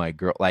slept with my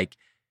girl. Like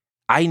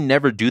I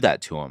never do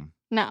that to him.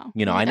 No,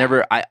 you know,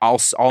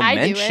 I'll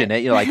mention it.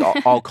 You know,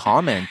 like I'll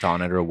comment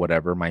on it or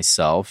whatever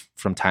myself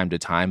from time to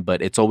time,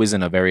 but it's always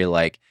in a very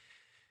like,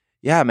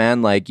 yeah,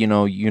 man, like,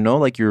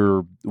 like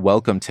you're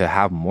welcome to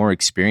have more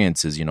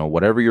experiences,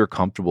 whatever you're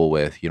comfortable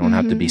with. You don't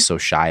have to be so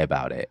shy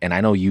about it. And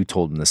I know you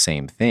told him the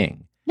same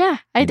thing. Yeah,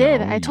 I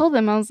did. I told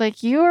him, I was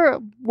like,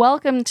 you're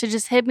welcome to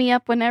just hit me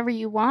up whenever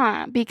you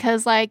want,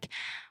 because like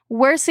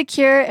we're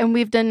secure and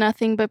we've done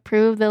nothing but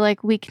prove that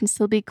like we can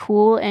still be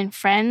cool and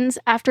friends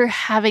after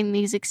having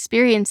these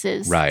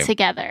experiences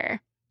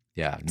together.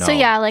 Yeah. No. So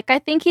yeah, like I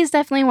think he's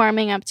definitely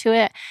warming up to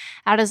it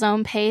at his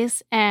own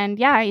pace. And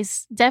yeah,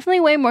 he's definitely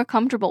way more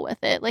comfortable with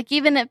it. Like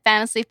even at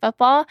fantasy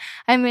football,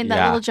 I made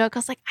that little joke. I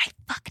was like, I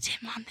fucked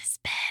him on this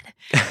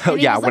bed.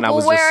 Yeah, when I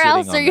was just where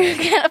else are you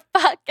gonna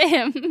fuck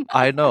him?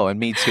 I know, and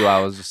me too. I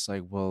was just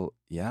like, well,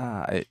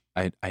 yeah,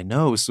 I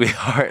know,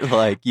 sweetheart.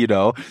 Like, you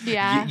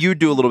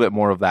do a little bit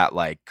more of that,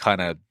 like kind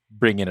of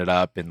bringing it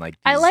up and like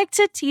I like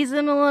to tease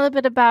him a little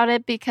bit about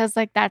it because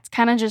like that's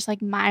kind of just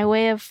like my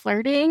way of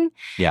flirting.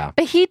 Yeah.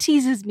 But he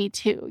teases me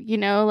too,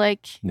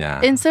 like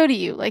and so do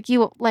you. Like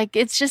you like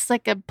it's just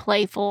like a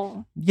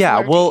playful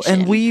well,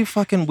 and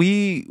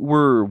we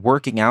were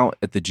working out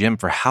at the gym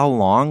for how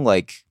long?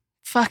 Like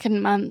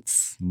fucking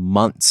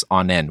months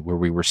on end, where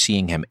we were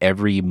seeing him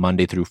every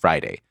Monday through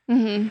Friday.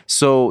 Mm-hmm.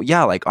 So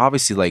yeah, like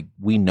obviously like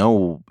we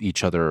know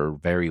each other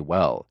very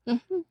well.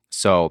 Mm-hmm.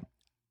 So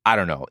I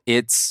don't know.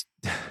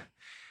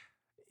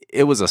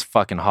 It was a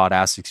fucking hot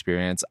ass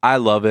experience. I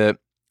love it.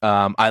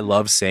 I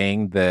love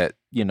saying that,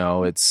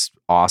 it's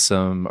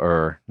awesome,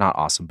 or not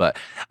awesome, but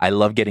I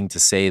love getting to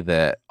say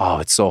that, oh,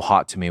 it's so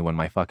hot to me when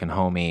my fucking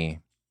homie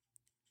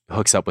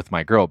hooks up with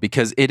my girl,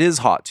 because it is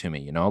hot to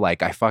me,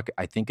 like I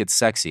think it's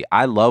sexy.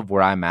 I love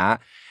where I'm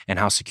at and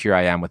how secure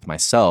I am with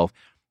myself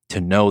to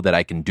know that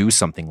I can do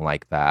something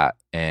like that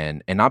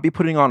and not be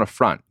putting on a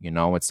front,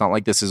 It's not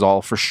like this is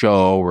all for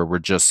show or we're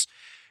just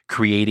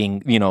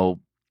creating,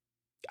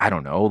 I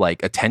don't know,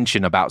 like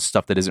attention about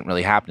stuff that isn't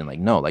really happening. Like,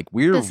 no, like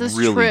we're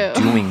really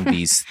doing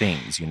these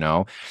things,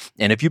 And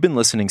if you've been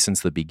listening since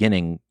the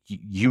beginning,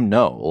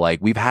 like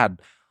we've had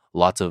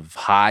lots of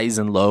highs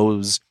and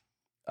lows.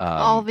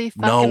 All the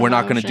no, we're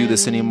not going to emotions. do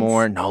this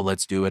anymore. No,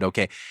 let's do it.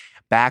 Okay.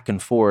 Back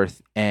and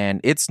forth. And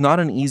it's not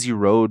an easy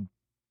road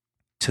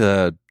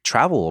to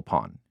travel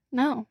upon.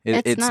 No,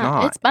 it's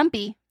not. It's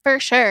bumpy. For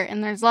sure.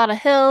 And there's a lot of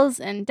hills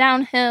and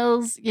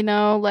downhills,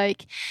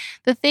 like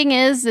the thing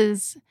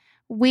is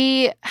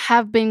we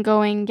have been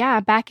going,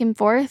 back and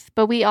forth,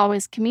 but we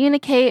always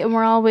communicate and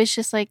we're always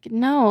just like,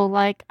 no,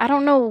 like, I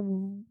don't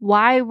know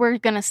why we're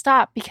going to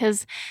stop,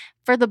 because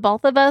for the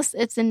both of us,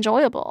 it's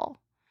enjoyable.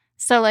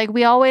 So like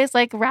we always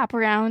like wrap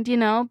around,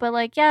 but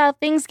like,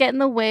 things get in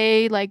the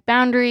way, like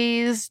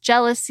boundaries,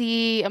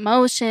 jealousy,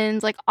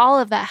 emotions, like all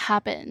of that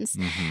happens.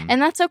 Mm-hmm.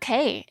 And that's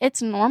okay.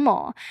 It's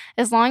normal.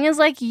 As long as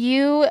like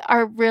you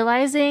are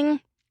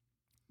realizing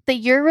that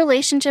your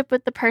relationship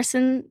with the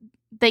person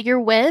that you're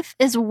with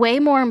is way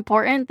more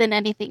important than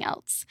anything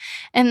else.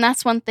 And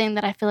that's one thing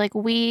that I feel like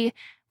we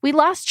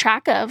lost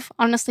track of,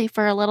 honestly,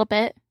 for a little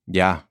bit.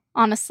 Yeah.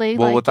 Honestly.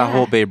 Well, with that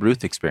whole Babe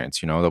Ruth experience,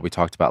 that we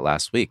talked about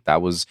last week,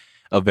 that was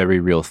a very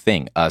real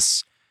thing.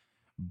 Us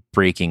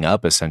breaking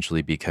up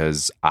essentially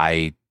because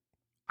I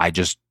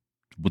just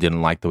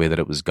didn't like the way that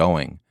it was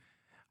going.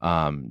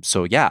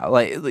 So yeah,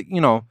 like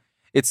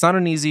it's not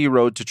an easy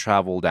road to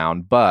travel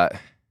down, but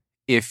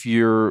if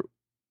you're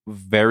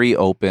very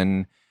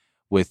open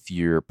with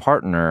your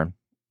partner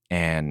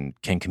and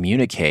can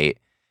communicate,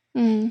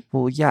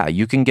 well, yeah,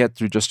 you can get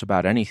through just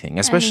about anything,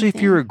 especially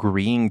if you're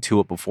agreeing to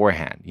it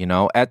beforehand. You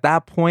know, at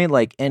that point,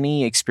 like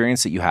any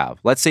experience that you have,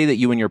 let's say that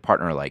you and your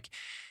partner are like,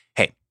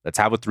 hey, let's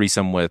have a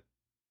threesome with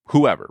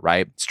whoever,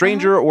 right?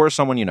 Stranger or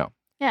someone you know.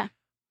 Yeah.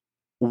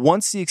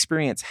 Once the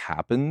experience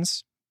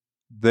happens,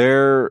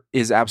 there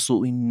is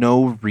absolutely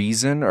no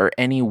reason or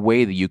any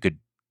way that you could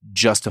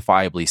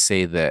justifiably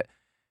say that,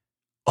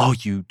 oh,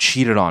 you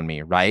cheated on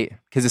me, right?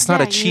 Because it's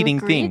not a cheating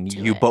thing.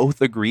 You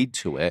both agreed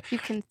to it. You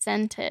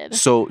consented.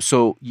 So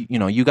you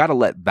know, you got to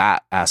let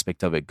that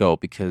aspect of it go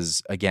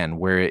because, again,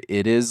 where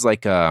it is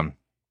like I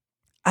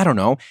don't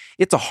know,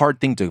 it's a hard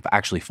thing to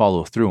actually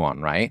follow through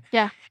on, right?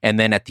 Yeah. And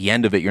then at the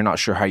end of it, you're not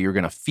sure how you're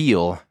going to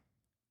feel.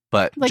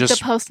 But like just,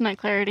 the post-night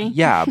clarity.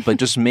 Yeah, but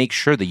just make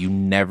sure that you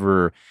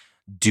never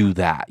do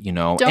that, you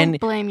know? Don't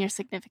blame your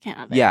significant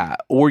other. Yeah,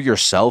 or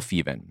yourself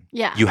even.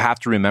 Yeah. You have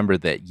to remember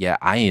that, yeah,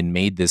 I had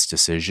made this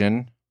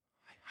decision.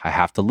 I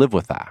have to live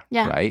with that,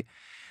 right?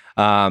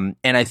 And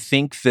I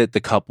think that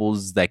the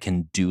couples that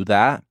can do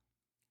that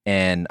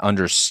and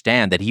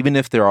understand that even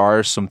if there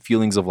are some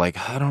feelings of like,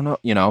 I don't know,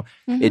 you know,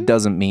 it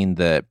doesn't mean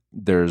that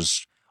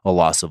there's a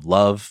loss of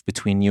love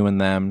between you and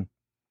them,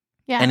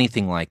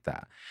 anything like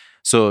that.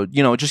 So,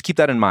 you know, just keep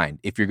that in mind.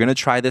 If you're going to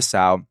try this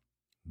out,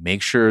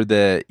 make sure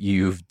that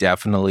you've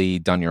definitely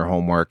done your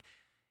homework.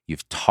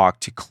 You've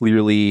talked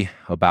clearly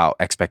about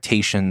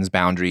expectations,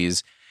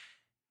 boundaries.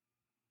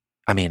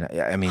 I mean,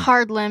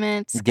 hard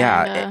limits.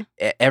 Yeah,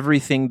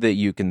 everything that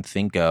you can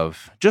think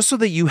of, just so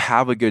that you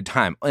have a good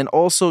time. And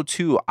also,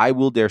 too, I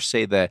will dare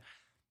say that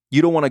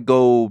you don't want to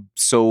go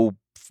so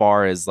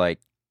far as like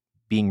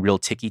being real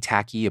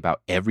ticky-tacky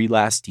about every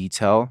last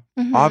detail.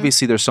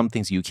 Obviously, there's some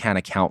things you can't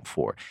account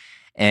for.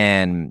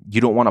 And you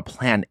don't want to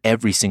plan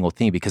every single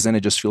thing because then it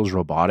just feels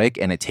robotic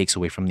and it takes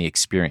away from the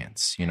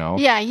experience, you know?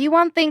 Yeah, you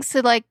want things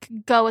to like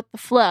go with the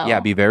flow. Yeah,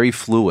 be very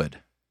fluid.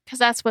 Because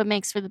that's what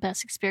makes for the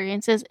best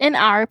experiences, in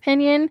our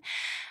opinion.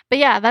 But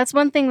yeah, that's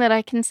one thing that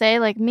I can say.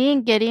 Like, me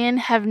and Gideon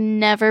have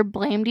never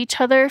blamed each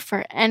other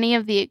for any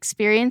of the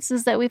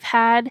experiences that we've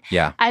had.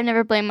 Yeah. I've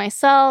never blamed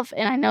myself,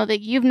 and I know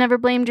that you've never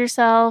blamed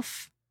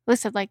yourself. At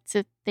least I'd like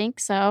to think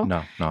so.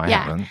 No, I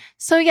haven't.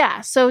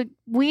 So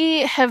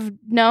we have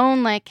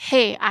known like,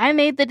 hey, I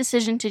made the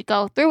decision to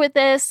go through with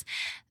this,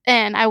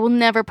 and I will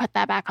never put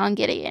that back on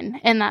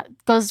Gideon. And that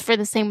goes for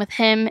the same with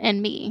him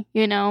and me,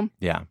 you know?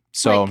 Yeah.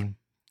 So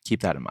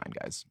keep that in mind,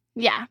 guys.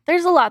 Yeah,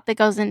 there's a lot that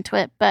goes into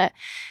it, but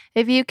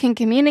if you can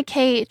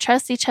communicate,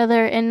 trust each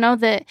other, and know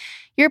that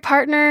your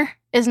partner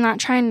is not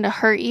trying to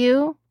hurt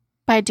you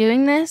by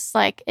doing this,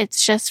 like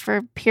it's just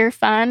for pure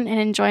fun and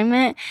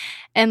enjoyment,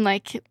 and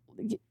like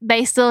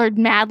they still are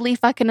madly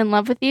fucking in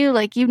love with you,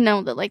 like you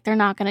know that like they're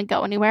not going to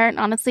go anywhere. And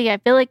honestly, I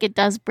feel like it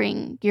does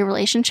bring your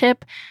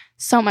relationship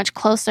so much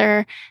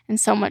closer and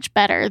so much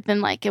better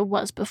than like it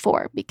was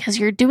before because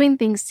you're doing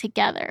things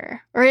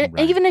together. Or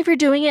even if you're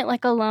doing it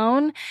like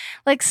alone,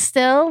 like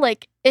still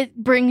like it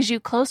brings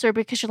you closer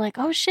because you're like,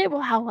 oh shit,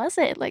 well, how was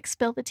it? Like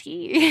spill the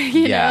tea,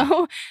 you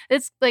know?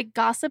 It's like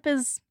gossip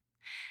it's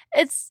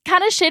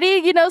kind of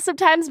shitty, you know,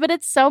 sometimes, but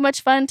it's so much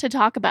fun to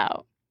talk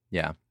about.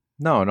 Yeah.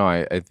 No,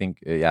 I think,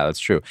 yeah,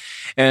 that's true.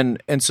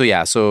 And so,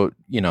 yeah, so,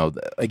 you know,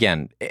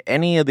 again,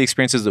 any of the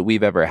experiences that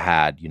we've ever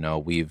had, you know,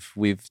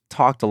 we've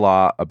talked a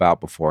lot about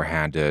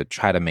beforehand to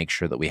try to make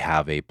sure that we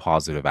have a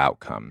positive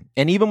outcome.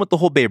 And even with the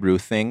whole Babe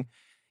Ruth thing,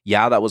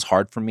 yeah, that was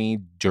hard for me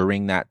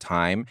during that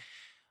time.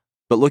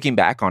 But looking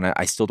back on it,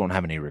 I still don't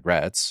have any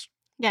regrets.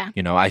 Yeah.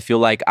 You know, I feel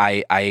like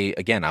I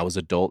was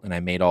adult and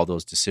I made all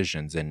those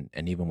decisions and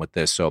even with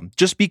this. So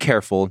just be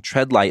careful,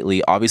 tread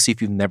lightly. Obviously,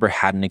 if you've never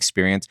had an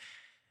experience,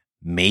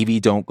 maybe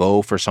don't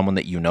go for someone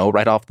that you know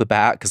right off the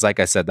bat. Because like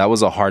I said, that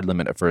was a hard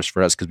limit at first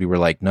for us because we were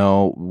like,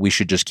 no, we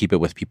should just keep it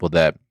with people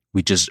that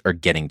we just are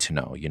getting to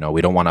know. You know,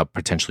 we don't want to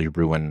potentially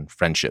ruin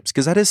friendships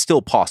because that is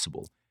still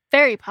possible.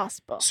 Very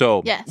possible.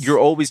 So yes. You're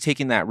always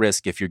taking that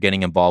risk if you're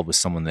getting involved with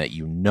someone that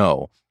you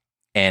know.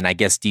 And I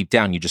guess deep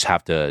down, you just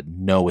have to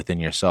know within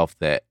yourself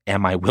that,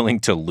 am I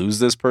willing to lose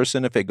this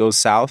person if it goes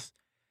south?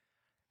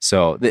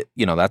 So,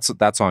 you know,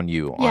 that's on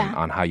you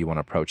on how you want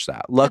to approach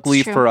that.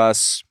 Luckily for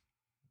us,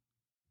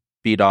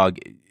 B-Dog,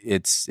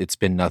 it's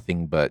been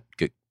nothing but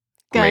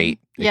great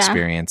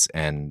experience,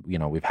 and you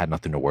know we've had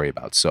nothing to worry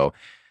about. So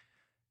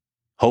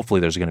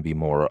hopefully there's going to be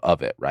more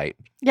of it, right?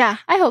 Yeah,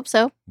 I hope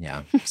so.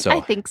 Yeah, so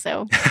I think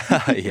so.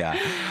 Yeah,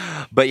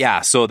 but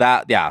yeah, so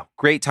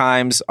great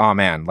times. Oh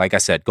man, like I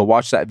said, go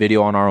watch that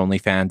video on our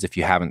OnlyFans if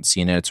you haven't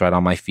seen it. It's right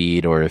on my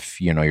feed, or if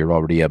you know you're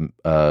already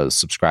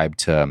subscribed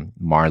to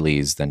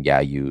Marley's, then yeah,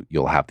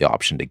 you'll have the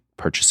option to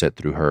purchase it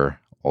through her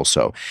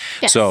also.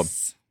 Yes. So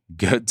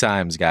good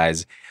times,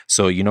 guys.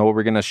 So you know what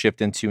we're going to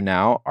shift into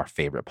now? Our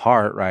favorite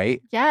part,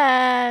 right?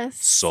 Yes.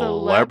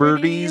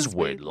 Celebrities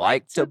would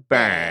like to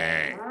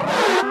bang. Ooh,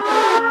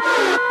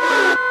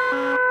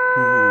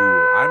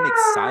 I'm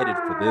excited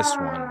for this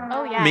one.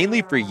 Oh, yeah.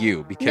 Mainly for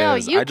you,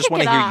 because I just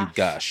want to hear you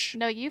gush.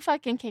 No, you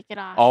fucking kick it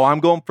off. Oh, I'm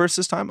going first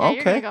this time? Yeah, okay.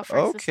 You're gonna go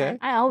first this time.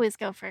 I always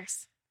go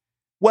first.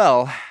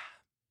 Well,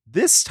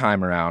 this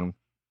time around,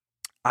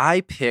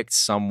 I picked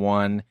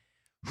someone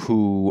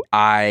who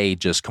I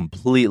just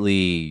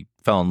completely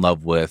fell in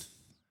love with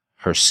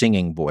her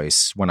singing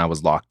voice when I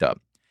was locked up.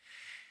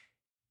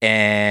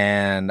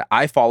 And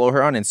I follow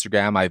her on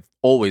Instagram. I've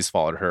always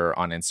followed her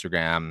on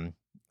Instagram.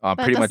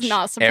 Pretty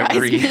much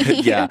every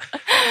yeah,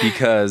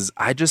 because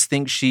I just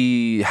think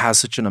she has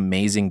such an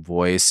amazing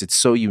voice. It's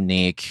so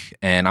unique,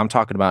 and I'm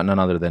talking about none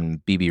other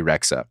than Bebe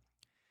Rexha.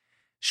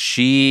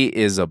 She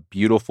is a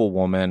beautiful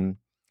woman.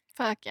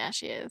 Fuck yeah,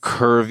 she is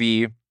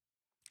curvy.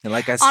 And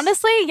like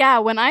honestly, yeah,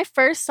 when I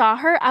first saw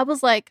her, I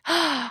was like,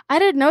 oh, I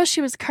didn't know she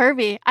was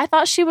curvy. I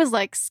thought she was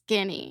like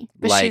skinny,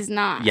 but she's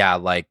not. Yeah,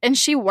 like, and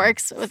she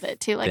works with it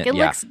too. Like it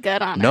looks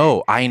good on her.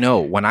 No, I know.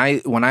 When I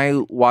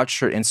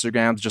watch her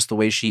Instagrams, just the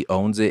way she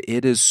owns it,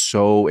 it is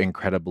so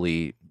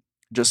incredibly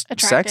just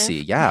attractive. Sexy.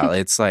 Yeah,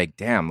 it's like,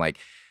 damn, like,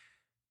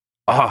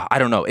 oh, I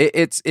don't know.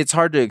 It's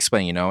hard to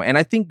explain, you know. And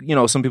I think, you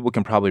know, some people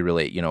can probably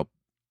relate, you know,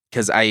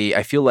 because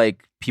I feel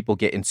like people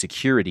get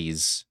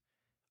insecurities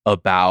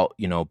about,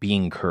 you know,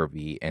 being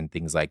curvy and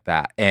things like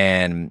that.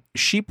 And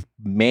she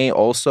may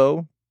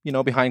also, you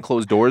know, behind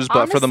closed doors, but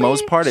honestly, for the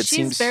most part, it she's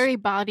seems very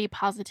body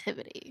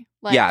positivity.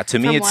 Like, yeah, to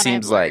me, it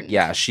seems like,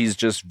 yeah, she's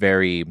just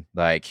very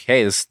like,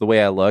 hey, this is the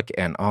way I look.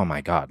 And oh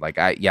my God, like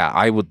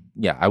I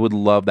would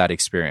love that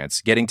experience.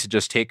 Getting to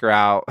just take her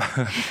out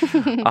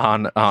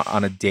on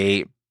a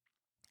date.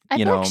 I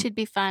feel like she'd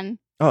be fun.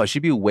 Oh, it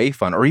should be way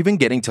fun. Or even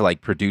getting to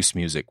like produce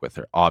music with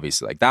her,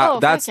 obviously. Like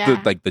that that's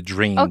the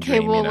dream. Okay,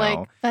 dream, well, you know?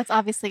 like that's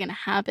obviously gonna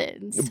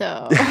happen.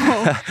 So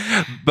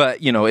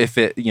but you know, if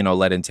it, you know,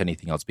 led into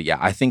anything else. But yeah,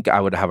 I think I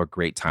would have a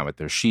great time with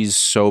her. She's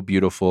so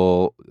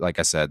beautiful. Like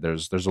I said,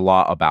 there's a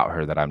lot about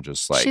her that I'm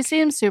just like, she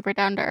seems super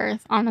down to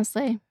earth,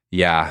 honestly.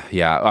 Yeah.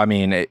 I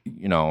mean,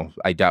 you know,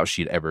 I doubt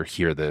she'd ever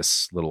hear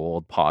this little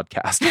old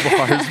podcast of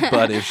ours,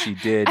 but if she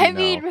did, I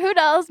mean, who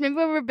knows? Maybe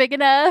when we're big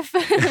enough.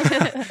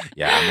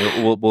 Yeah, I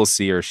mean, we'll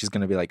see her. She's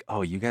gonna be like,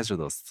 "Oh, you guys are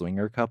those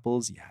swinger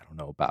couples." Yeah, I don't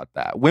know about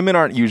that. Women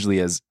aren't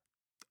usually as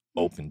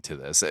open to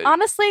this.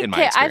 Honestly,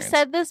 okay, I've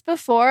said this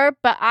before,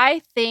 but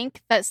I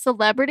think that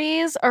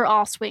celebrities are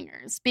all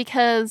swingers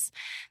because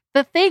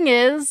the thing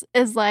is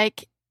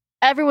like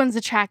everyone's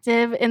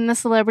attractive in the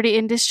celebrity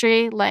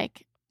industry,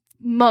 like.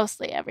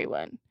 Mostly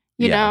everyone,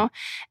 you know?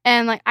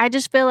 And like, I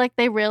just feel like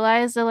they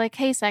realize they're like,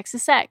 hey, sex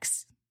is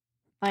sex.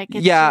 Like,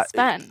 it's just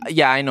fun.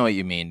 Yeah, I know what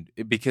you mean.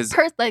 Because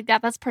like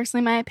that's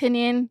personally my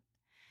opinion.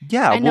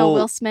 Yeah. I know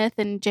Will Smith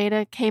and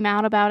Jada came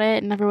out about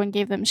it and everyone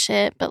gave them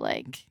shit, but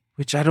like.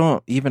 Which I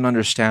don't even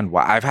understand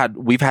why.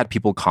 We've had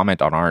people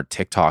comment on our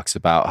TikToks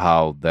about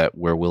how that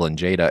we're Will and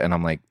Jada, and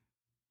I'm like,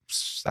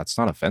 that's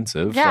not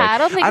offensive. Yeah,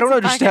 like, I don't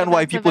understand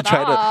why people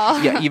try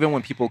to. Yeah, even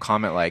when people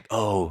comment like,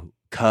 oh,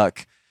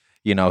 cuck.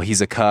 You know, he's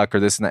a cuck or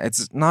this and that.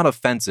 It's not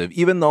offensive,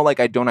 even though like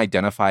I don't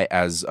identify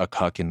as a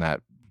cuck in that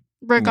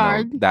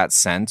regard, you know, that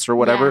sense or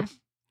whatever.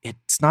 Yeah.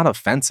 It's not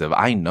offensive.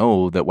 I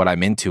know that what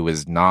I'm into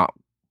is not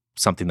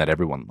something that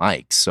everyone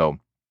likes. So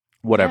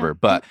whatever. Yeah.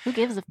 But who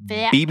gives a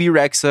fuck? Bebe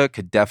Rexha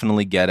could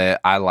definitely get it.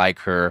 I like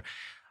her.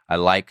 I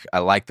like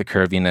the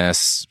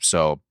curviness.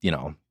 So, you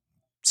know,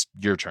 it's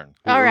your turn.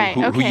 All right.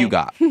 Who you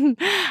got?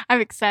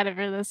 I'm excited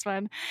for this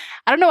one.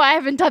 I don't know why I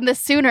haven't done this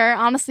sooner,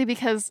 honestly,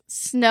 because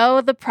Snow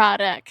the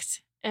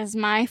Product is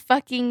my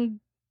fucking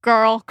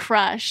girl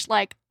crush.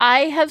 Like,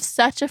 I have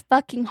such a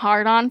fucking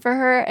hard on for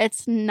her.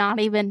 It's not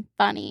even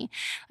funny.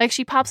 Like,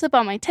 she pops up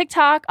on my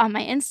TikTok, on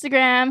my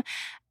Instagram.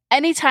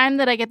 Anytime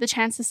that I get the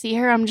chance to see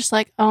her, I'm just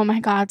like, oh my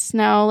God,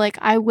 Snow. Like,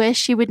 I wish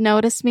she would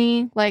notice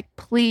me. Like,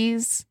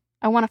 please,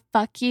 I want to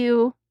fuck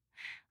you.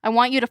 I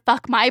want you to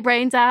fuck my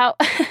brains out.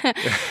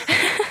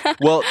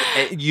 Well,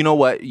 you know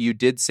what? You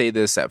did say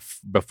this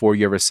before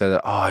you ever said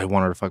that, oh, I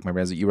want her to fuck my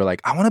brains out. You were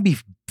like, I want to be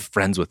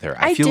friends with her.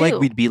 I feel like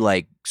we'd be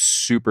like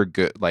super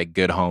good, like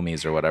good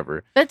homies or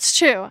whatever. That's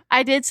true.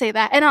 I did say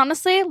that. And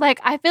honestly,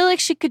 like, I feel like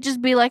she could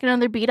just be like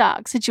another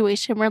B-Dog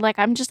situation where like,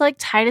 I'm just like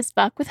tight as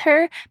fuck with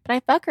her, but I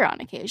fuck her on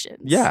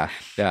occasions. Yeah.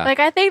 Like,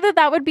 I think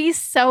that would be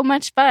so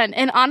much fun.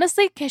 And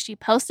honestly, because she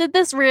posted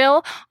this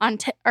reel on,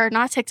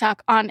 not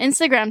TikTok, on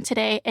Instagram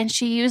today, and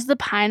she used the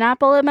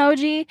pineapple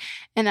emoji.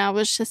 And I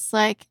was just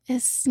like,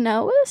 is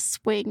Snow a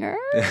swinger?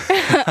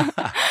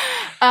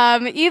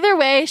 Either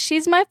way,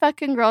 she's my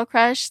fucking girl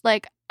crush.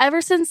 Like,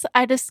 ever since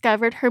I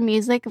discovered her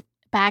music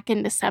back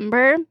in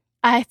December,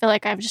 I feel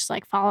like I've just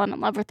like fallen in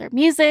love with her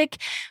music.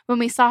 When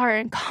we saw her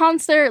in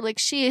concert, like,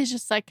 she is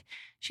just like,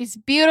 she's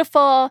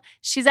beautiful.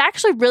 She's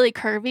actually really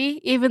curvy,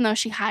 even though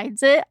she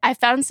hides it. I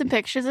found some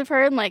pictures of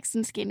her in like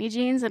some skinny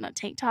jeans and a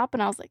tank top,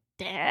 and I was like,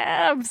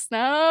 damn,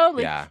 Snow,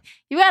 like,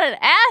 you got an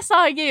ass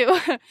on you.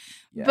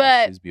 Yeah,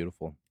 but she's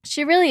beautiful.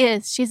 She really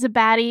is. She's a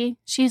baddie.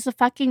 She's a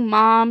fucking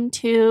mom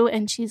too,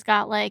 and she's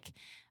got like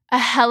a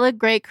hella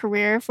great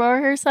career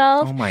for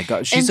herself. Oh my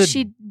God,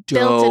 she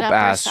dope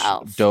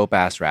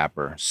ass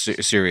rapper.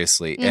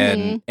 Seriously,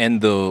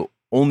 and the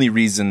only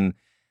reason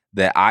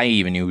that I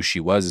even knew who she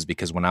was is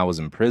because when I was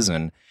in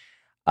prison,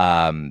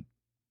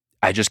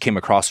 I just came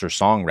across her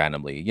song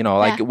randomly. You know,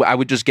 like I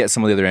would just get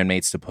some of the other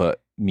inmates to put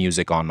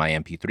music on my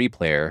MP3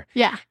 player.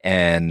 Yeah.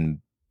 And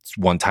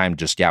one time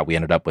we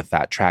ended up with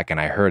that track and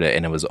I heard it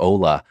and it was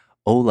Hola,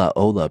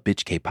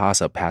 bitch, que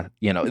pasa,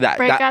 you know, that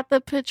break out the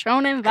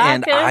Patron and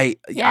vodka. And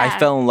I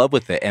fell in love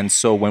with it. And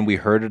so when we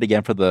heard it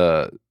again for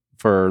the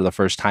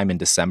first time in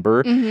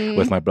December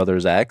with my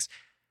brother's ex,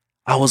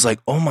 I was like,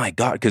 oh my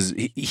God, because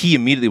he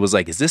immediately was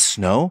like, is this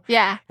Snow?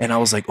 Yeah. And I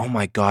was like, oh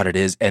my God, it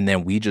is. And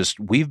then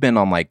we've been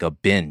on like a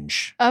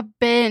binge.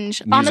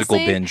 Musical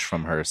Honestly, binge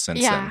from her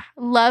since then.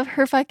 Love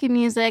her fucking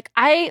music.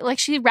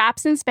 She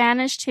raps in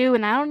Spanish too,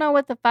 and I don't know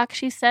what the fuck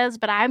she says,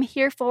 but I'm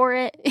here for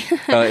it.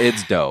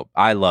 It's dope.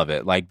 I love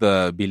it. Like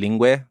the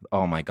Bilingüe.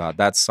 Oh my God,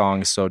 that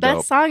song is so dope.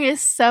 That song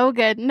is so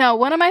good. No,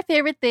 one of my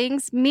favorite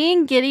things, me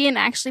and Gideon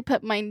actually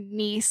put my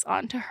niece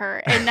onto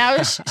her, and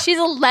now she's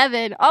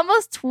 11,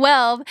 almost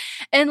 12.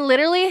 And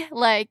literally,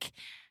 like,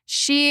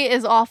 she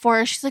is all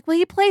for it. She's like, will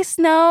you play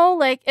Snow?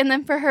 Like, and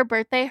then for her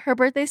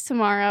birthday's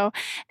tomorrow.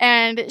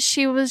 And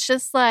she was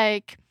just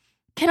like,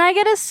 can I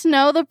get a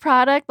Snow the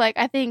product? Like,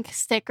 I think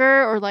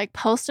sticker or like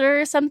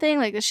poster or something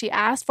like that she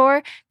asked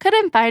for.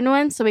 Couldn't find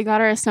one. So we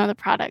got her a Snow the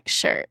product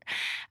shirt.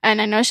 And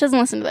I know she doesn't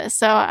listen to this.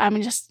 So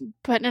I'm just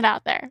putting it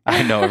out there.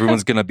 I know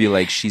everyone's going to be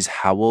like, she's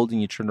how old?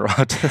 And you turn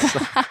around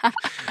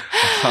to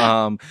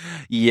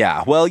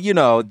yeah. Well,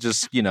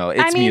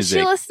 it's music.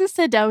 She listens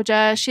to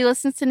Doja. She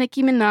listens to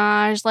Nicki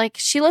Minaj. Like,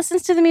 she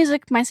listens to the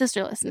music my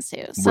sister listens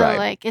to. So,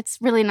 like, it's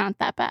really not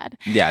that bad.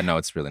 Yeah, no,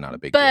 it's really not a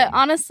big deal. But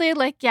honestly,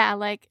 like, yeah,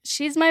 like,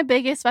 she's my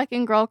biggest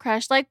fucking girl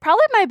crush. Like,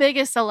 probably my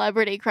biggest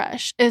celebrity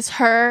crush is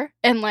her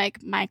and,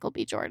 like, Michael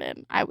B.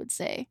 Jordan, I would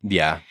say.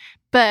 Yeah.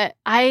 But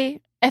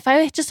if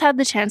I just had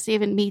the chance to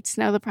even meet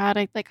Snow the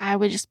product, like, I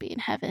would just be in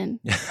heaven.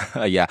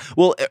 Yeah.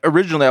 Well,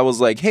 originally I was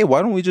like, hey,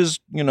 why don't we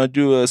just, do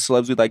a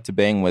celebs we'd like to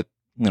bang with,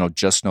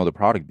 just Snow the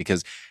product?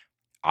 Because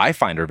I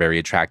find her very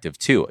attractive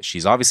too.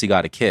 She's obviously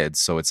got a kid,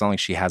 so it's not like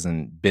she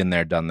hasn't been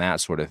there, done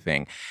that sort of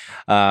thing.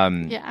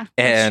 Yeah,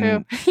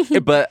 and true.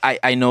 but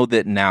I know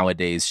that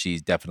nowadays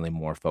she's definitely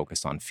more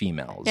focused on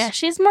females. Yeah,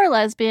 she's more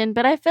lesbian,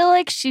 but I feel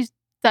like she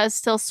does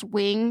still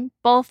swing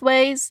both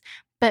ways.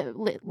 But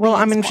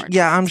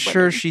I'm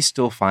sure she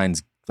still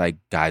finds like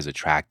guys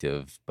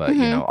attractive, but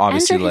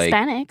obviously, and you're like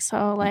Hispanic,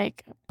 so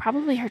like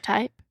probably her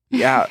type.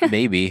 Yeah,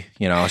 maybe.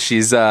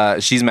 She's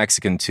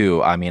Mexican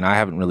too. I mean, I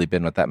haven't really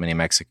been with that many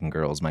Mexican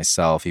girls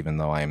myself, even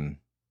though I'm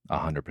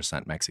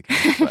 100% Mexican.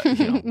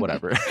 But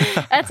whatever.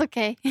 That's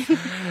okay.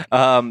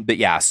 But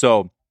yeah,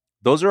 so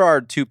those are our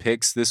two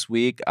picks this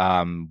week.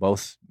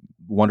 Both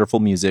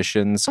wonderful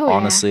musicians. Oh,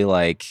 honestly,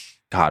 like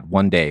God,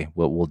 one day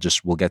we'll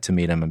get to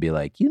meet them and be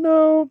like,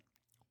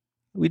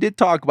 we did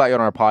talk about you on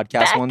our podcast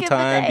Back one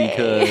time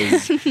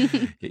because,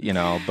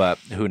 but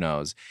who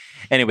knows?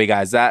 Anyway,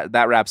 guys,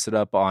 that wraps it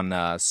up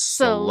on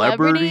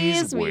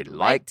Celebrities We'd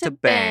Like to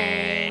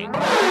Bang. All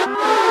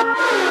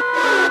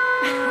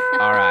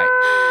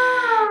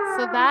right.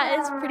 So that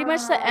is pretty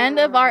much the end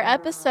of our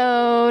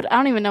episode. I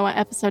don't even know what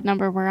episode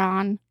number we're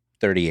on.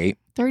 38.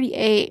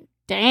 38.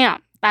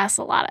 Damn. That's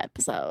a lot of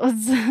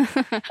episodes.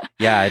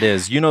 Yeah, it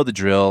is. You know the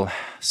drill.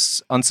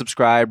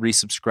 Unsubscribe,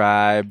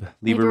 resubscribe,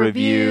 leave a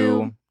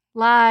review.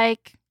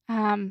 Like,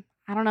 I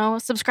don't know,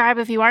 subscribe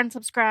if you aren't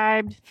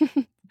subscribed.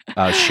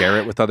 Share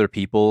it with other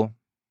people.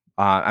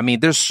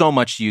 There's so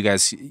much you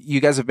guys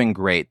have been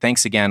great.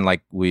 Thanks again, like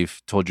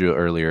we've told you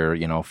earlier,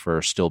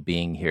 for still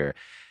being here.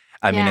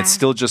 I mean, it's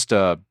still just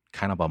a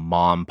kind of a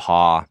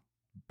mom-pa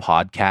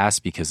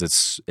podcast because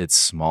it's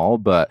small,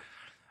 but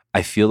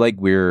I feel like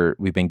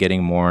we've been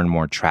getting more and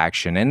more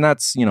traction. And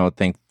that's,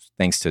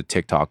 thanks to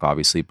TikTok,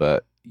 obviously.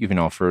 But,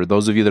 for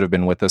those of you that have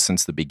been with us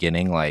since the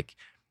beginning, like,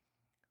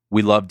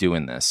 we love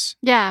doing this.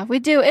 Yeah, we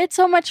do. It's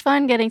so much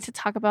fun getting to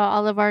talk about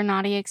all of our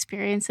naughty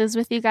experiences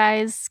with you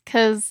guys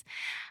because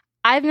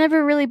I've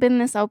never really been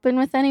this open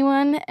with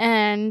anyone.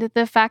 And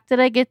the fact that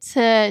I get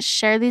to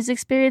share these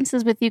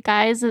experiences with you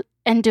guys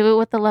and do it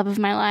with the love of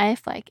my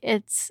life, like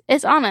it's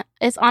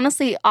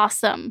honestly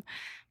awesome.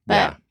 But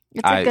yeah.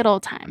 It's a good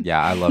old time.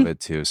 Yeah, I love it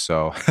too.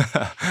 So,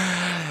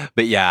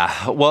 but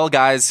yeah, well,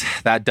 guys,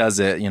 that does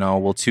it.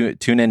 We'll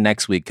tune in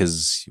next week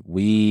because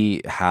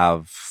we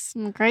have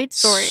some great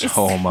stories.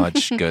 So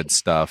much good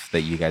stuff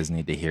that you guys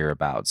need to hear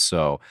about.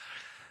 So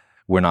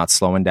we're not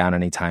slowing down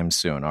anytime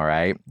soon. All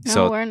right. No,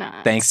 so we're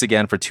not. Thanks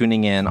again for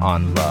tuning in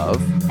on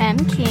Love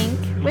and Kink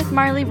with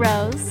Marley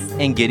Rose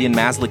and Gideon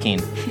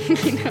Maslikin. You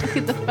know who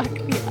the fuck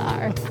we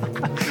are.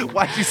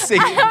 Why'd you say?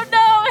 I don't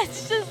know.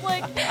 It's just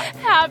like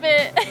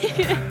habit.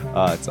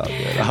 Oh, it's all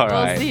good. All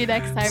right. We'll see you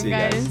next time,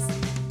 guys.